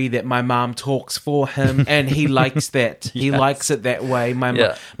agree that my mom talks for him, and he likes that. He likes it that way.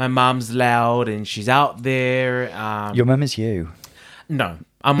 My mom's loud, and she's out there. Your mum is you. No,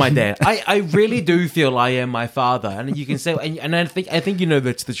 I'm my dad. I really do feel I am my father, and you can say, and I think you know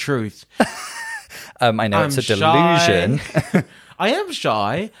that's the truth. I know it's a delusion. I am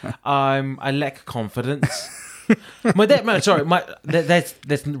shy. I lack confidence. My dad.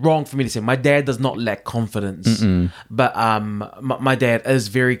 That's wrong for me to say. My dad does not lack confidence, but my dad is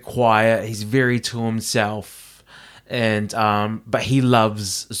very quiet. He's very to himself. And but he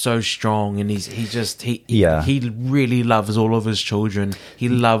loves so strong, and he really loves all of his children. He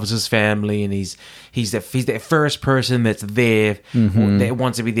loves his family, and he's that first person that's there, that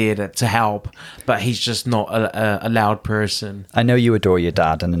wants to be there to help. But he's just not a loud person. I know you adore your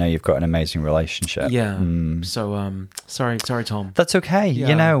dad, and I know you've got an amazing relationship. Yeah. So sorry, Tom. That's okay. Yeah.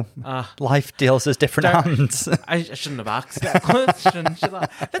 You know, life deals us different hands. I shouldn't have asked that question. Should I?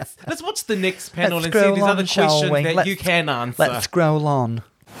 Let's watch the next panel Let's and see scroll these on, other shall questions we? that you can answer. Let's scroll on.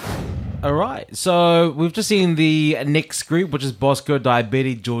 All right. So we've just seen the next group, which is Bosco,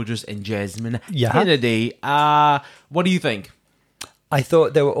 Diabetes, Georges, and Jasmine Kennedy. What do you think? I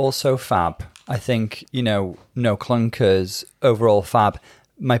thought they were also fab. I think, no clunkers, overall fab.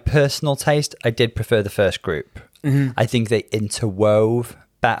 My personal taste, I did prefer the first group. I think they interwove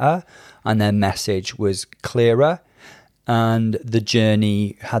better, and their message was clearer, and the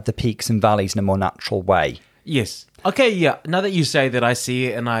journey had the peaks and valleys in a more natural way. Yes. Okay, yeah. Now that you say that, I see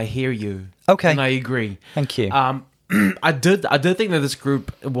it and I hear you. Okay. And I agree. Thank you. I did think that this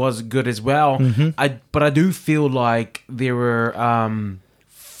group was good as well. But I do feel like there were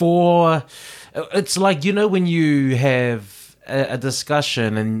four. It's like, when you have a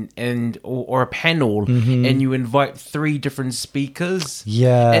discussion or a panel, and you invite three different speakers.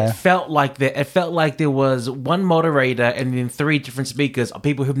 Yeah, it felt like that. It felt like there was one moderator and then three different speakers,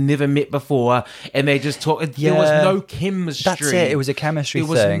 people who've never met before, and they just talk. There was no chemistry. That's it. It was a chemistry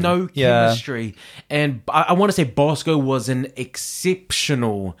thing. There was no chemistry, and I want to say Bosco was an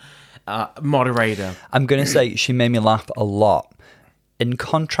exceptional moderator. I'm going to say she made me laugh a lot. In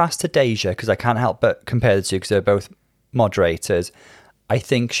contrast to Deja, because I can't help but compare the two because they're both moderators, I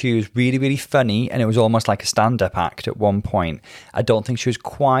think she was really, really funny, and it was almost like a stand-up act at one point. I don't think she was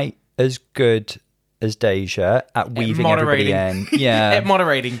quite as good as Deja at weaving everybody in. Yeah, at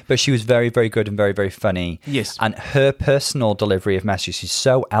moderating. But she was very, very good and very, very funny. Yes. And her personal delivery of messages, she's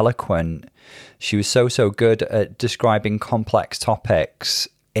so eloquent. She was so good at describing complex topics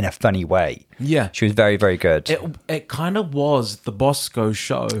in a funny way. Yeah. She was very, very good. It kind of was the Bosco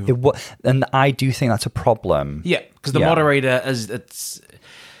show. And I do think that's a problem. Yeah, because the moderator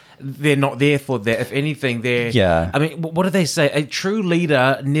they're not there for that. If anything, they're... Yeah. I mean, what do they say? A true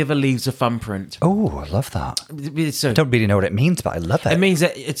leader never leaves a thumbprint. Oh, I love that. So, I don't really know what it means, but I love it. It means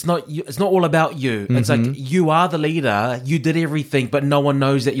that it's not all about you. It's like, you are the leader, you did everything, but no one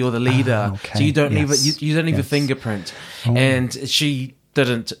knows that you're the leader. Oh, okay. So you don't leave a fingerprint. Oh. And she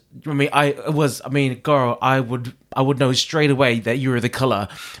didn't. Girl, I would know straight away that you were the killer,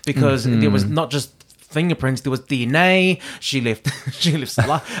 because there was not just fingerprints, there was DNA. She left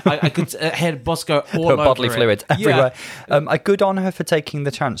I could had Bosco all over bodily it. fluids everywhere. I good on her for taking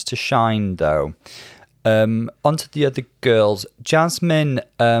the chance to shine, though. Onto the other girls. Jasmine,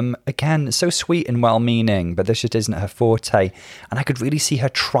 again, so sweet and well-meaning, but this just isn't her forte. And I could really see her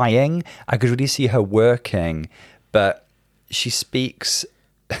trying. I could really see her working, but she speaks.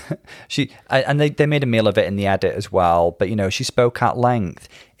 They made a meal of it in the edit as well. But she spoke at length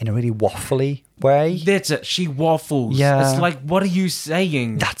in a really waffly way. That's it. She waffles. Yeah, it's like, what are you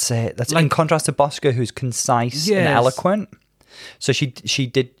saying? That's it. That's like, in contrast to Bosco, who's concise and eloquent. So she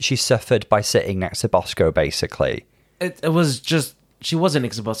suffered by sitting next to Bosco, basically. It was just, she wasn't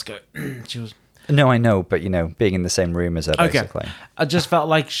next to Bosco. She was. No, I know, but being in the same room as her, basically. Okay. I just felt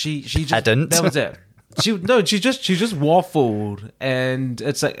like she just hadn't. That was it. She just waffled, and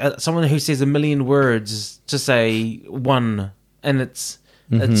it's like someone who says a million words to say one, and it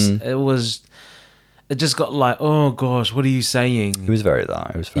just got like, oh gosh, what are you saying? It was very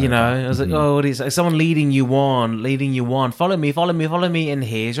that. It was very I was like, oh, what is it? Someone leading you on, follow me, and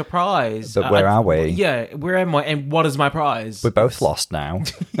here's your prize. But where are we? Yeah, where am I? And what is my prize? We're both lost now.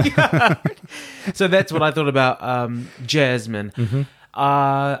 So that's what I thought about Jasmine.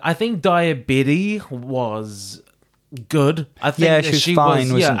 I think Diabetes was good. I think Yeah, she was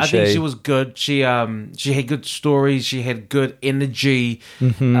fine, wasn't I think she? she was good. She had good stories. She had good energy.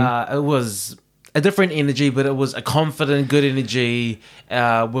 It was a different energy, but it was a confident, good energy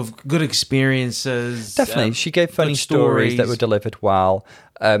with good experiences. Definitely, she gave funny good stories that were delivered well.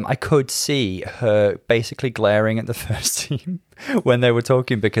 I could see her basically glaring at the first team when they were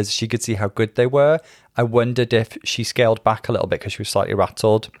talking because she could see how good they were. I wondered if she scaled back a little bit because she was slightly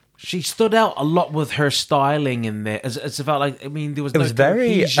rattled. She stood out a lot with her styling in there. It's about like, I mean, there was It was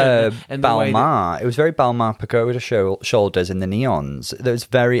very Balmain. It was very Balmain Pagoda shoulders in the neons. There was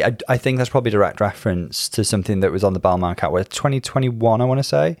very. I think that's probably direct reference to something that was on the Balmain catwalk 2021. I want to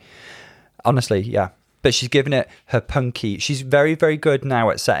say, honestly, yeah. But she's given it her punky. She's very, very good now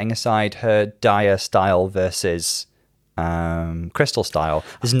at setting aside her Dyer style versus Crystal style.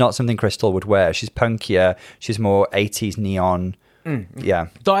 This is not something Crystal would wear. She's punkier. She's more 80s neon. Yeah.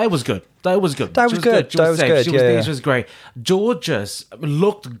 Dyer was good. Dyer was good. Dyer was good. Dyer was good. She was great. Georges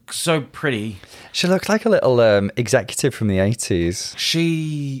looked so pretty. She looked like a little executive from the 80s.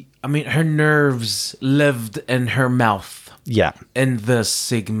 Her nerves lived in her mouth. Yeah. In this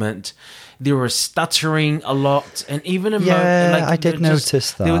segment. They were stuttering a lot, and even in I did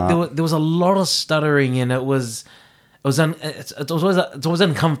notice that. There was a lot of stuttering, and it was always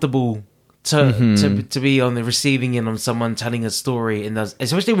uncomfortable to be on the receiving end of someone telling a story, and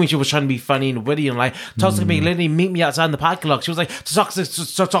especially when she was trying to be funny and witty and like toxic me, let me meet me outside in the parking lot. She was like toxic,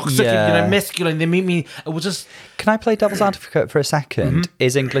 masculine. They meet me. It was just. Can I play devil's advocate for a second?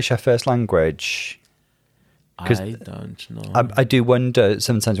 Is English her first language? I don't know. I do wonder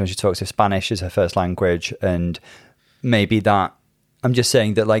sometimes when she talks if Spanish is her first language, and maybe that. I'm just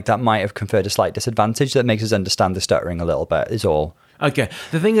saying that like that might have conferred a slight disadvantage that makes us understand the stuttering a little bit. Is all. Okay.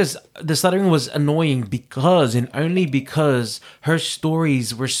 The thing is, the stuttering was annoying only because her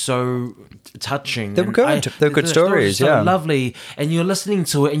stories were so touching. They were good. They were good stories, so lovely. And you're listening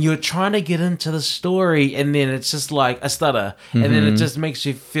to it and you're trying to get into the story, and then it's just like a stutter. And then it just makes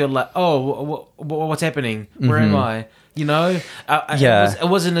you feel like, oh, what's happening? Where am I? You know, it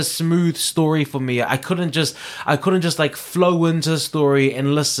wasn't a smooth story for me. I couldn't just like flow into the story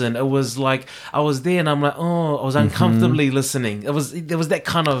and listen. It was like I was there and I'm like, oh, I was uncomfortably listening. There was that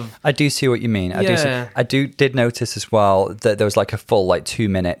kind of. I do see what you mean. I did notice as well that there was like a full like 2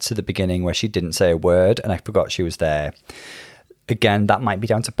 minutes at the beginning where she didn't say a word, and I forgot she was there. Again, that might be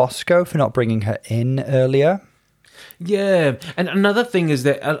down to Bosco for not bringing her in earlier. Yeah, and another thing is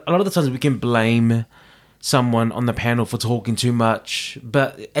that a lot of the times we can blame someone on the panel for talking too much,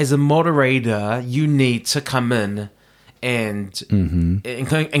 but as a moderator you need to come in and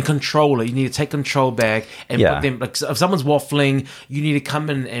control it. You need to take control back and put them, like if someone's waffling, you need to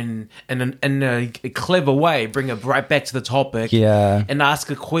come in a clever way, bring it right back to the topic, and ask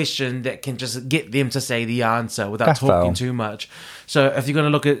a question that can just get them to say the answer without talking too much. So if you're going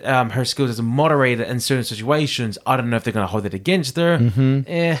to look at her skills as a moderator in certain situations, I don't know if they're going to hold it against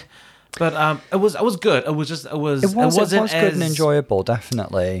her. But it was good. It was good and enjoyable.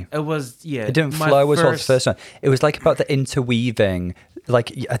 Definitely, it was. Yeah, it didn't flow as well as the first one. It was like about the interweaving.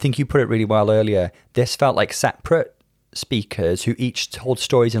 Like I think you put it really well earlier. This felt like separate speakers who each told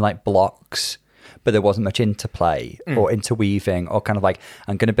stories in like blocks, but there wasn't much interplay or interweaving or kind of like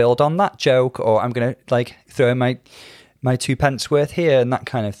I'm going to build on that joke or I'm going to like throw in my 2 pence worth here and that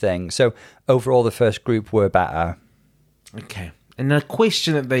kind of thing. So overall, the first group were better. Okay. And a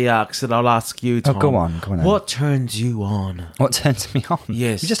question that they asked that I'll ask you, Tom. Oh, go on. What turns you on? What turns me on?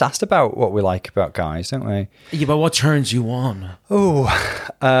 Yes. We just asked about what we like about guys, don't we? Yeah, but what turns you on? Oh,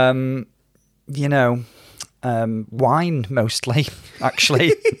 wine mostly,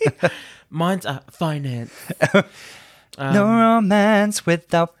 actually. Mine's finance. No romance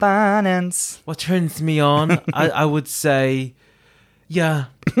without finance. What turns me on? I would say... Yeah,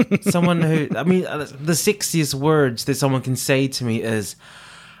 someone who, the sexiest words that someone can say to me is,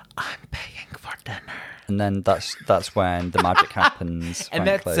 I'm paying for dinner. And then that's when the magic happens. And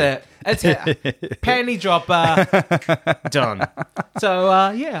frankly. That's it. Panty dropper. Done. So,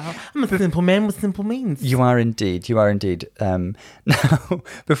 I'm a simple man with simple means. You are indeed. Now,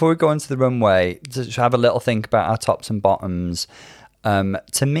 before we go onto the runway, to have a little think about our tops and bottoms.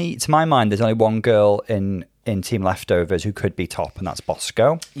 To my mind, there's only one girl in Team Leftovers who could be top, and that's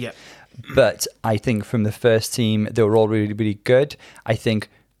Bosco. Yeah. But I think from the first team, they were all really, really good. I think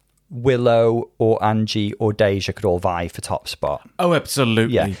Willow or Angie or Deja could all vie for top spot. Oh,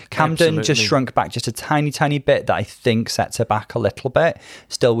 absolutely. Yeah, Camden Absolutely. just shrunk back just a tiny bit that I think sets her back a little bit.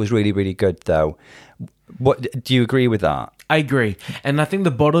 Still was really, really good though. What do you agree with that? I agree. And I think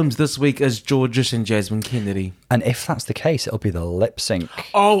the bottoms this week is Georges and Jasmine Kennedy. And if that's the case, it'll be the lip sync.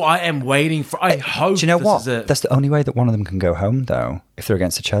 Oh, I am waiting for... I hope Do you know this what? is it. That's the only way that one of them can go home though, if they're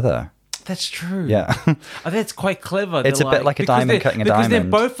against each other. That's true. Yeah. Oh, that's quite clever. It's They're a bit like a because diamond cutting a because diamond. then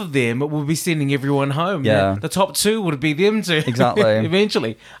both of them will be sending everyone home. Yeah. The top two would be them two. Exactly.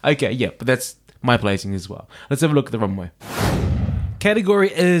 Eventually. Okay, yeah, but that's my placing as well. Let's have a look at the runway.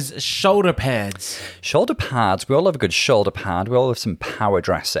 Category is shoulder pads. Shoulder pads. We all have a good shoulder pad. We all have some power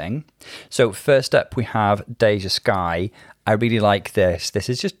dressing. So first up, we have Deja Skye. I really like this. This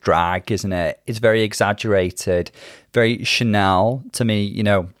is just drag, isn't it? It's very exaggerated, very Chanel to me, you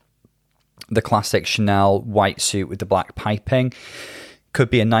know, the classic Chanel white suit with the black piping. Could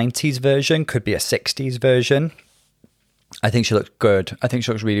be a 90s version, could be a 60s version. I think she looks good. I think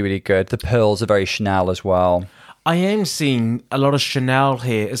she looks really, really good. The pearls are very Chanel as well. I am seeing a lot of Chanel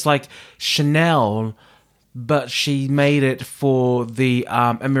here. It's like Chanel, but she made it for the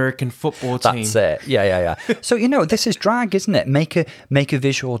American football team. That's it. Yeah. So, you know, this is drag, isn't it? Make a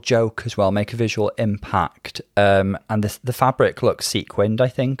visual joke as well. Make a visual impact. And the fabric looks sequined, I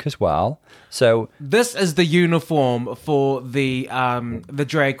think, as well. So This is the uniform for the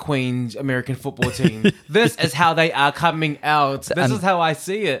drag queens American football team. This is how they are coming out. This is how I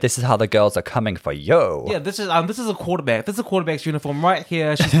see it. this is how the girls are coming for you. Yeah, this is a quarterback. This is a quarterback's uniform right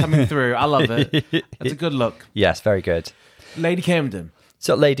here. She's coming through. I love it. It's a good look. Yes, very good. Lady Camden.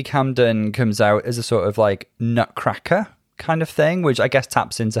 So Lady Camden comes out as a sort of like nutcracker kind of thing, which I guess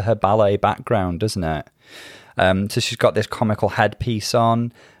taps into her ballet background, doesn't it? So she's got this comical headpiece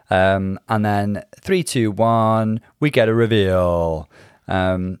on. And then 3, 2, 1, we get a reveal.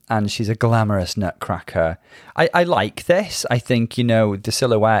 And she's a glamorous nutcracker. I like this. I think, you know, the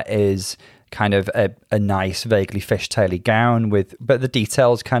silhouette is kind of a nice, vaguely fishtaily gown but the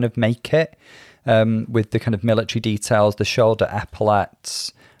details kind of make it. With the kind of military details, the shoulder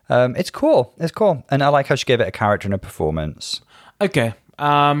epaulettes. It's cool. And I like how she gave it a character and a performance. Okay.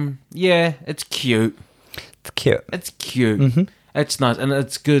 Yeah, it's cute. It's cute. It's cute. Mm-hmm. It's nice, and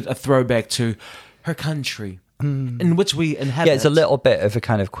it's good. A throwback to her country, in which we inhabit. Yeah, it's a little bit of a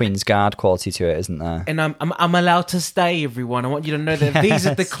kind of Queen's Guard quality to it, isn't there? And I'm allowed to stay, everyone. I want you to know that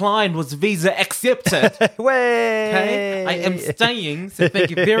visa declined was visa accepted. Okay, I am staying. So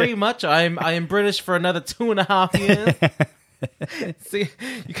thank you very much. I am British for another 2.5 years. See,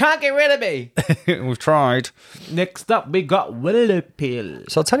 you can't get rid of me. We've tried. Next up, we got Willow Pill.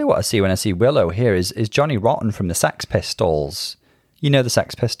 So I'll tell you what I see when I see Willow here is Johnny Rotten from the Sex Pistols. You know the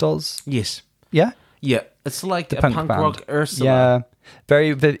Sex Pistols? Yes. Yeah? Yeah. It's like The a punk punk band. rock Ursula. Yeah. Very,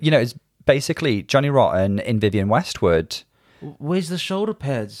 you know, it's basically Johnny Rotten in Vivienne Westwood. Where's the shoulder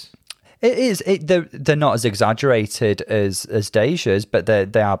pads? It is. They're not as exaggerated as Deja's, but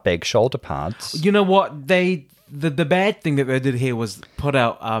they are big shoulder pads. You know what? The bad thing that they did here was put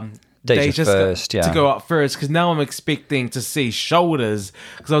out Deja's first, to go up first, because now I'm expecting to see shoulders,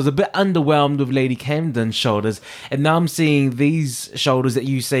 because I was a bit underwhelmed with Lady Camden's shoulders, and now I'm seeing these shoulders that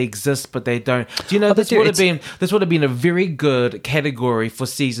you say exist but they don't. Do you know this would have been a very good category for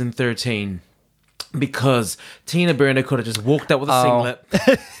season 13. Because Tina Burner could have just walked out with a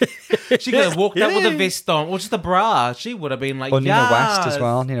singlet. She could have walked out with a vest on, or just a bra. She would have been like, Or Nina yes. West as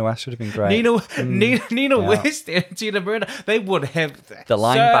well. Nina West would have been great. Nina West and Tina Burner, they would have The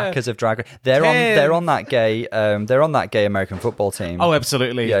linebackers of Drag Race. They're on that gay American football team. Oh,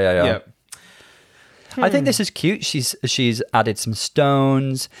 absolutely. Yeah. I think this is cute. She's added some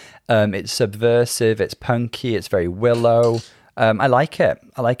stones. It's subversive. It's punky. It's very Willow. I like it.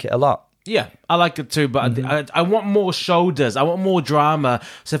 I like it a lot. Yeah, I like it too, but I want more shoulders. I want more drama.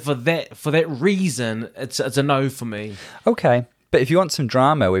 So for that reason, it's a no for me. Okay. But if you want some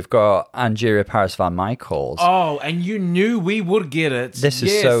drama, we've got Angeria Paris Van Michaels. Oh, and you knew we would get it. This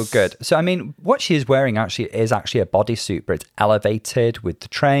is so good. So, I mean, what she is wearing is actually a bodysuit, but it's elevated with the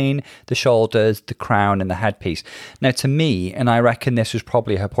train, the shoulders, the crown, and the headpiece. Now, to me, and I reckon this was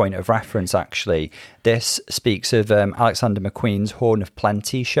probably her point of reference, actually, this speaks of Alexander McQueen's Horn of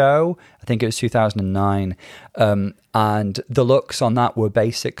Plenty show. I think it was 2009. And the looks on that were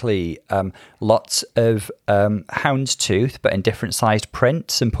basically lots of houndstooth, but in different sized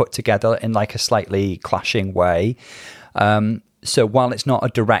prints and put together in like a slightly clashing way. So while it's not a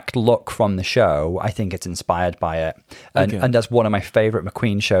direct look from the show, I think it's inspired by it. And that's one of my favourite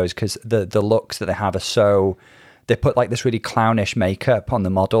McQueen shows, because the looks that they have are they put like this really clownish makeup on the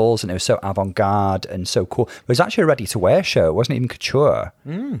models, and it was so avant-garde and so cool. It was actually a ready-to-wear show. It wasn't even couture.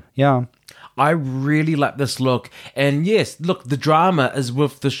 Yeah. I really like this look. And yes, look, the drama is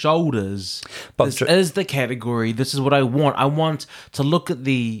with the shoulders. But this is the category. This is what I want. I want to look at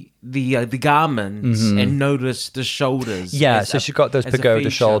the garments and notice the shoulders. Yeah, so she's got those as a pagoda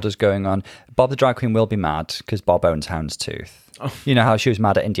feature. shoulders going on. Bob the drag queen will be mad because Bob owns Houndstooth. Oh. You know how she was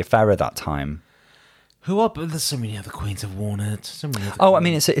mad at India Ferrer that time. Who up? There's so many other queens have worn it. So many other Oh, I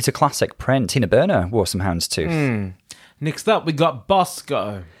queens. mean, it's a classic print. Tina Burner wore some Houndstooth. Next up, we got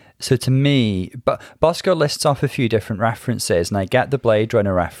Bosco. So to me, but Bosco lists off a few different references, and I get the Blade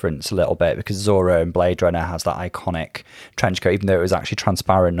Runner reference a little bit because Zora in Blade Runner has that iconic trench coat, even though it was actually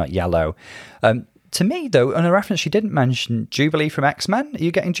transparent, not yellow. To me, though, on a reference, she didn't mention Jubilee from X-Men. Are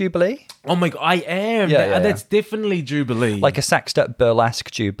you getting Jubilee? Oh my god, I am. Yeah. That's definitely Jubilee. Like a sexed up burlesque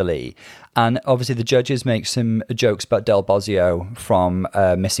Jubilee. And obviously the judges make some jokes about Del Bosio from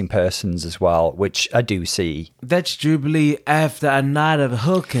Missing Persons as well, which I do see. That's Jubilee after a night of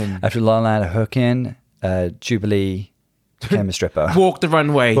hooking. After a long night of hooking, Jubilee became a stripper. Walk the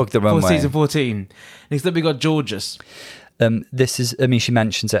runway. Walk the runway. For season 14. Next up, we got Georges. This is, I mean, she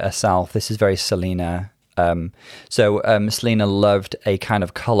mentions it herself. This is very Selena. Selena loved a kind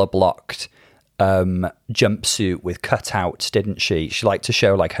of color-blocked jumpsuit with cutouts, didn't she? She liked to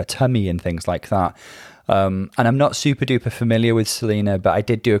show like her tummy and things like that. And I'm not super duper familiar with Selena, but I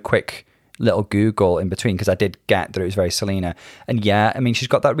did do a quick little Google in between because I did get that it was very Selena. And yeah, I mean, she's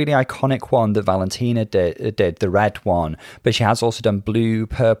got that really iconic one that Valentina did, the red one, but she has also done blue,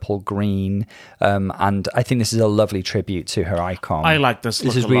 purple, green. And I think this is a lovely tribute to her icon. I like this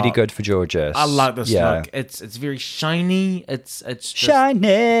look This is a really lot. good for Georges. I like this Yeah. look. It's very shiny. It's just,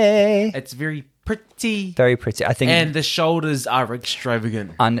 Shiny. It's very pretty. Very pretty. I think. And the shoulders are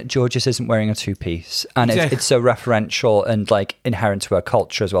extravagant. And Georges isn't wearing a two-piece. And Exactly. it's so referential and like inherent to her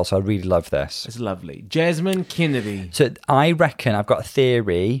culture as well. So I really love this. It's lovely. Jasmine Kennedy. So I reckon I've got a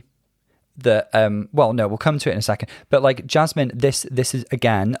theory that, well, no, we'll come to it in a second. But like Jasmine, this is,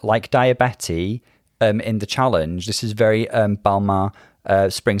 again, like Diabetes in the challenge. This is very Balmain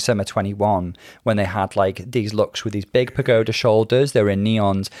Spring Summer 21 when they had like these looks with these big pagoda shoulders. They were in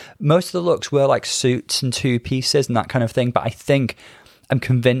neons. Most of the looks were like suits and two pieces and that kind of thing, but I'm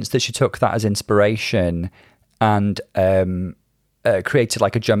convinced that she took that as inspiration and created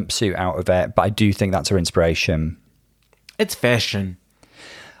like a jumpsuit out of it. But I do think that's her inspiration. It's fashion.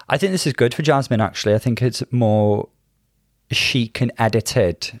 I think this is good for Jasmine, actually. I think it's more chic and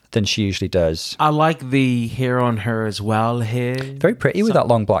edited than she usually does. I like the hair on her as well here. Very pretty with that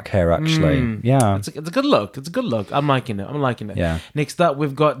long black hair, actually. Yeah. It's a good look. It's a good look. I'm liking it. Yeah. Next up,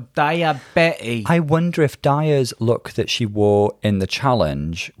 we've got Diabetes. I wonder if Daya's look that she wore in the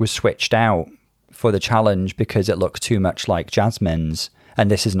challenge was switched out for the challenge because it looked too much like Jasmine's,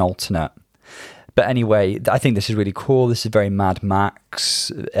 and this is an alternate. But anyway, I think this is really cool. This is very Mad Max,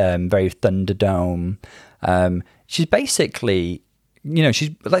 very Thunderdome. She's basically, you know,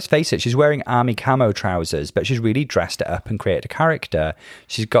 let's face it, she's wearing army camo trousers, but she's really dressed it up and created a character.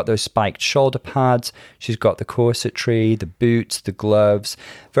 She's got those spiked shoulder pads. She's got the corsetry, the boots, the gloves.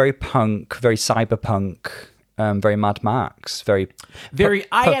 Very punk, very cyberpunk, very Mad Max, very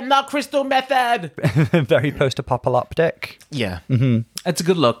I am not Crystal Method. very post-apocalyptic. Yeah. It's a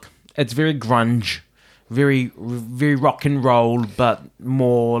good look. It's very grunge, very rock and roll, but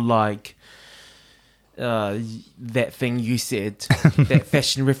more like that thing you said, that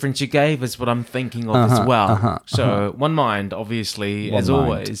fashion reference you gave is what I'm thinking of as well. So one mind, obviously, as mind.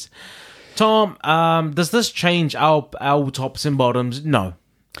 always. Tom, does this change our tops and bottoms? No.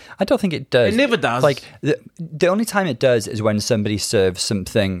 I don't think it does. It never does. Like the only time it does is when somebody serves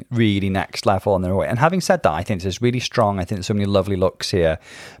something really next level on their way. And having said that, I think this is really strong. I think there's so many lovely looks here,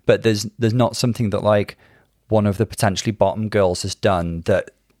 but there's not something that like one of the potentially bottom girls has done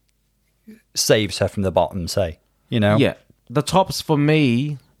that saves her from the bottom. Say, you know? Yeah, the tops for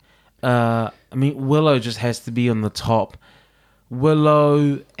me. I mean, Willow just has to be on the top.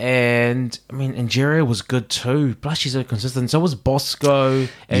 Willow and Angeria was good too. Plus, she's so consistent. So was Bosco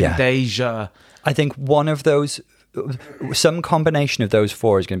and Deja. I think one of those, some combination of those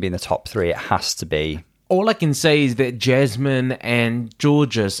four is going to be in the top three. It has to be. All I can say is that Jasmine and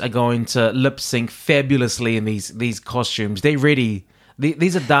Georges are going to lip sync fabulously in these costumes. They're ready.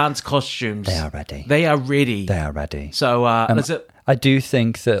 These are dance costumes. They are ready. They are ready. They are ready. So I do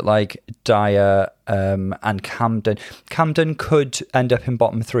think that like Daya and Camden could end up in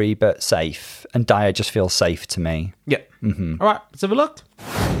bottom three, but safe. And Daya just feels safe to me. Yeah. Mm-hmm. All right, let's have a look.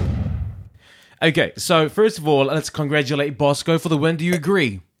 Okay, so first of all, let's congratulate Bosco for the win. Do you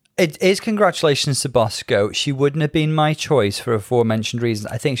agree? It is congratulations to Bosco. She wouldn't have been my choice for aforementioned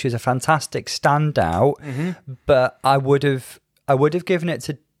reasons. I think she was a fantastic standout, but I would have given it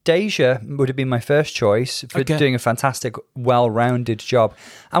to Deja. Would have been my first choice for doing a fantastic, well-rounded job,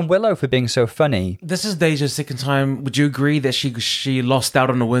 and Willow for being so funny. This is Deja's second time. Would you agree that she lost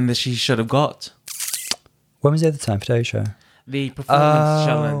out on a win that she should have got? When was the other time for Deja? The performance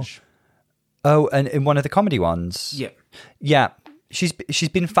challenge. Oh, and in one of the comedy ones. Yeah. She's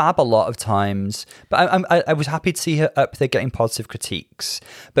been fab a lot of times, but I was happy to see her up there getting positive critiques.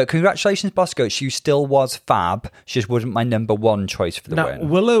 But congratulations, Bosco. She still was fab. She just wasn't my number one choice for the win.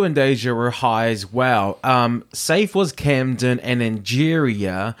 Willow and Deja were high as well. Safe was Camden and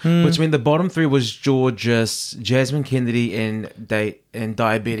Angeria, which meant the bottom three was Georges, Jasmine Kennedy, and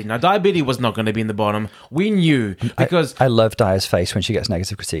Diabetes. Now, Diabetes was not going to be in the bottom. We knew because I love Dia's face when she gets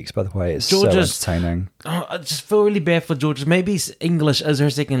negative critiques. By the way, it's so entertaining. I just feel really bad for Georges. Maybe English is her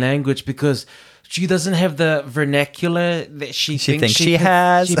second language because she doesn't have the vernacular that she thinks she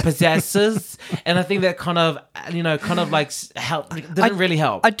has. She possesses, and I think that kind of like didn't really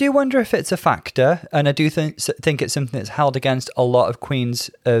help. I do wonder if it's a factor, and I do think it's something that's held against a lot of queens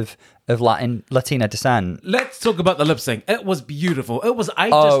of Latina descent. Let's talk about the lip sync. It was beautiful. It was.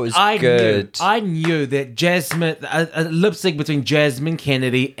 Good. I knew that Jasmine, a lip sync between Jasmine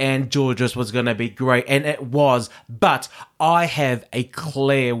Kennedy and Georges was going to be great, and it was. But I have a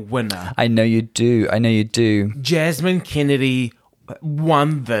clear winner. I know you do. Jasmine Kennedy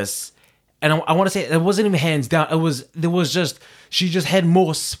won this, and I want to say it wasn't even hands down. She just had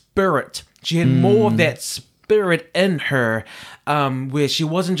more spirit. She had more of that spirit in her, where she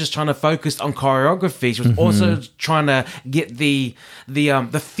wasn't just trying to focus on choreography. She was also trying to get the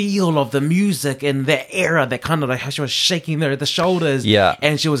feel of the music and the era, that kind of like how she was shaking the shoulders,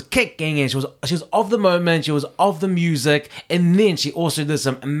 and she was kicking, and she was of the moment, she was of the music, and then she also did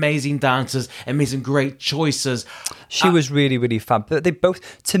some amazing dances and made some great choices. She was really, really fab. But they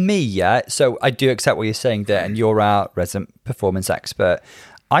both, to me, so I do accept what you're saying there, and you're our resident performance expert.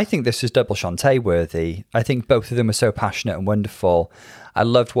 I think this was double Shantae worthy. I think both of them were so passionate and wonderful. I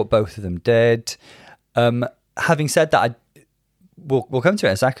loved what both of them did. Having said that, we'll come to it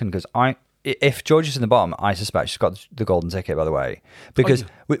in a second, because if George is in the bottom, I suspect she's got the golden ticket, by the way. Because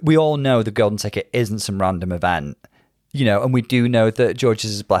we all know the golden ticket isn't some random event, and we do know that George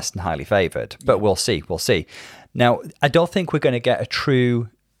is blessed and highly favoured. But we'll see. Now, I don't think we're going to get a true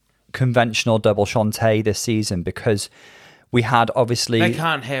conventional double Shantae this season, because we had obviously... They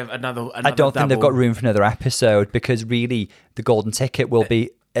can't have another I don't think they've got room for another episode, because really the golden ticket will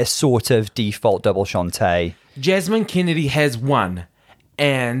be a sort of default double Shantae. Jasmine Kennedy has won,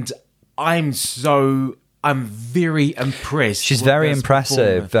 and I'm very impressed. She's very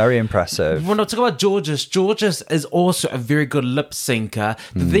impressive. Very impressive. When I talk about Georges is also a very good lip syncer.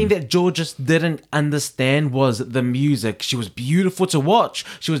 The thing that Georges didn't understand was the music. She was beautiful to watch.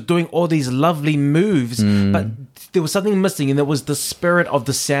 She was doing all these lovely moves, but there was something missing, and it was the spirit of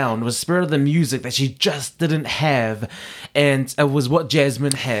the sound. It was the spirit of the music that she just didn't have, and it was what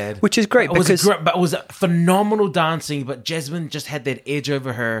Jasmine had. Which is great, but it was phenomenal dancing, but Jasmine just had that edge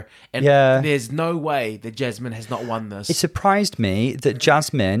over her, and there's no way that Jasmine has not won this. It surprised me that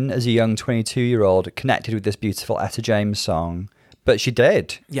Jasmine, as a young 22-year-old, connected with this beautiful Etta James song. But she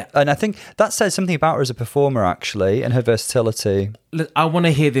did. Yeah. And I think that says something about her as a performer, actually, and her versatility. I want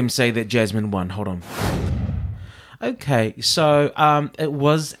to hear them say that Jasmine won. Hold on. Okay, so it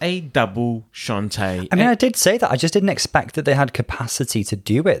was a double Shantae. I mean, I did say that. I just didn't expect that they had capacity to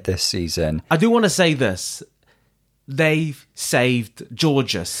do it this season. I do want to say this. They've saved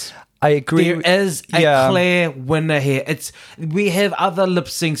Georges. I agree. There is a clear winner here. We have other lip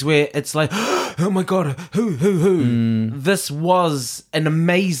syncs where it's like, oh my God, who? This was an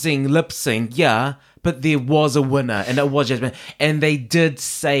amazing lip sync, but there was a winner, and it was Jasmine. And they did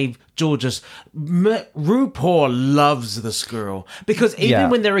save Georges. RuPaul loves this girl, because even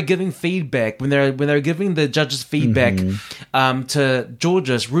when they were giving feedback, when they were giving the judges feedback to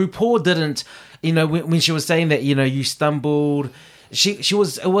Georges, RuPaul didn't, when she was saying that, you stumbled.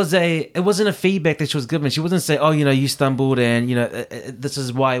 It wasn't a feedback that she was given. She wasn't saying, oh, you stumbled, and this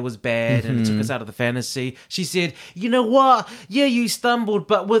is why it was bad, and it took us out of the fantasy. She said, you know what? Yeah, you stumbled,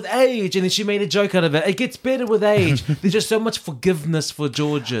 but with age, and then she made a joke out of it. It gets better with age. There's just so much forgiveness for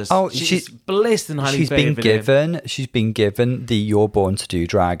Georges. Oh, she's blessed and highly favored. She's been given the "you're born to do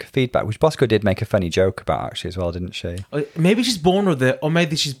drag" feedback, which Bosco did make a funny joke about actually as well, didn't she? Maybe she's born with it, or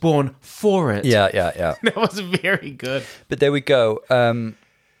maybe she's born for it. Yeah. That was very good. But there we go. I'll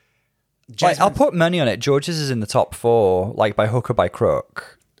put money on it. Georges is in the top 4, like by hook or by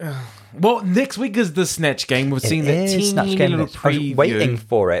crook. Well, next week is the Snatch Game. We've seen that teeny little preview. I was waiting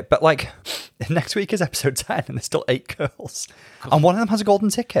for it, but like next week is episode 10 and there's still 8 girls. And one of them has a golden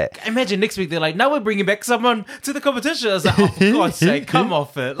ticket. Imagine next week they're like, now we're bringing back someone to the competition. I was like, oh, for God's sake, come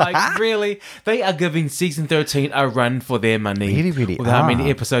off it. Like, really? They are giving season 13 a run for their money. Really, really with how many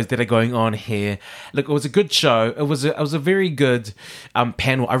episodes that are going on here. Look, it was a good show. It was a very good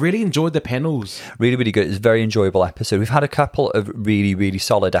panel. I really enjoyed the panels. Really, really good. It was a very enjoyable episode. We've had a couple of really, really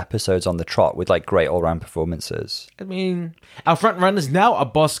solid episodes on the trot with like great all-round performances. I mean, our front runners now are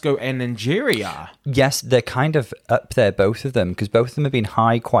Bosco and Nigeria. Yes, they're kind of up there, both of them, because both of them have been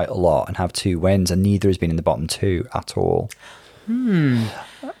high quite a lot and have 2 wins, and neither has been in the bottom 2 at all.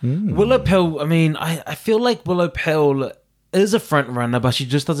 Willow Pill, I mean, I feel like Willow Pill is a front runner, but she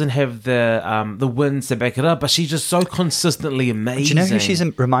just doesn't have the wins to back it up, but she's just so consistently amazing. Do you know who she's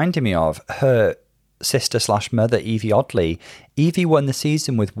reminding me of? Her sister/mother, Evie Oddly. Evie won the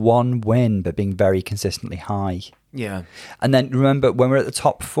season with 1 win, but being very consistently high. Yeah. And then remember, when we're at the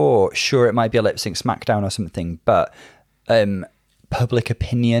top 4, sure, it might be a lip sync SmackDown or something, but public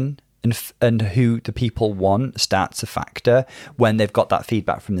opinion and who the people want starts a factor when they've got that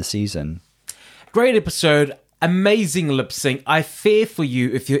feedback from the season. Great episode. Amazing lip sync. I fear for you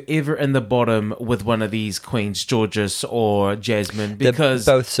if you're ever in the bottom with one of these queens, Georges or Jasmine, because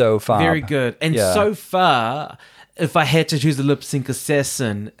they're both so far very good. And so far, if I had to choose a lip sync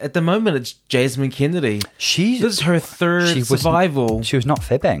assassin, at the moment it's Jasmine Kennedy. This is her 3rd survival. She was not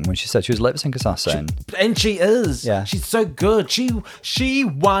fibbing when she said she was a lip sync assassin. And she is. Yeah. She's so good. She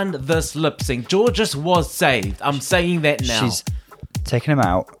won this lip sync. Georges was saved. I'm saying that now. She's taking him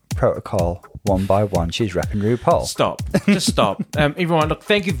out. Protocol. 1 by 1. She's repping RuPaul. Stop. Just stop. Everyone, look,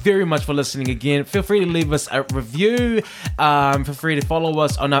 thank you very much for listening again. Feel free to leave us a review. Feel free to follow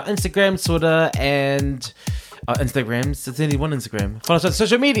us on our Instagram, Twitter, and... Instagrams. It's only one Instagram. Follow us on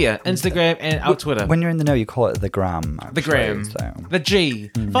social media, Instagram and our Twitter. When you're in the know, you call it the gram. Actually, the gram. So. The G.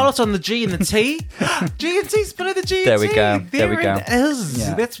 Follow us on the G and the T. G and T, spelling the G and T. There we go. There we go. It is.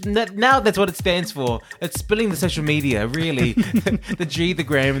 Yeah. That's what it stands for. It's spelling the social media, really. The G, the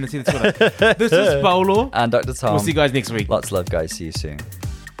gram, and the T, the Twitter. This is Paulo. And Dr. Tom. We'll see you guys next week. Lots of love, guys. See you soon.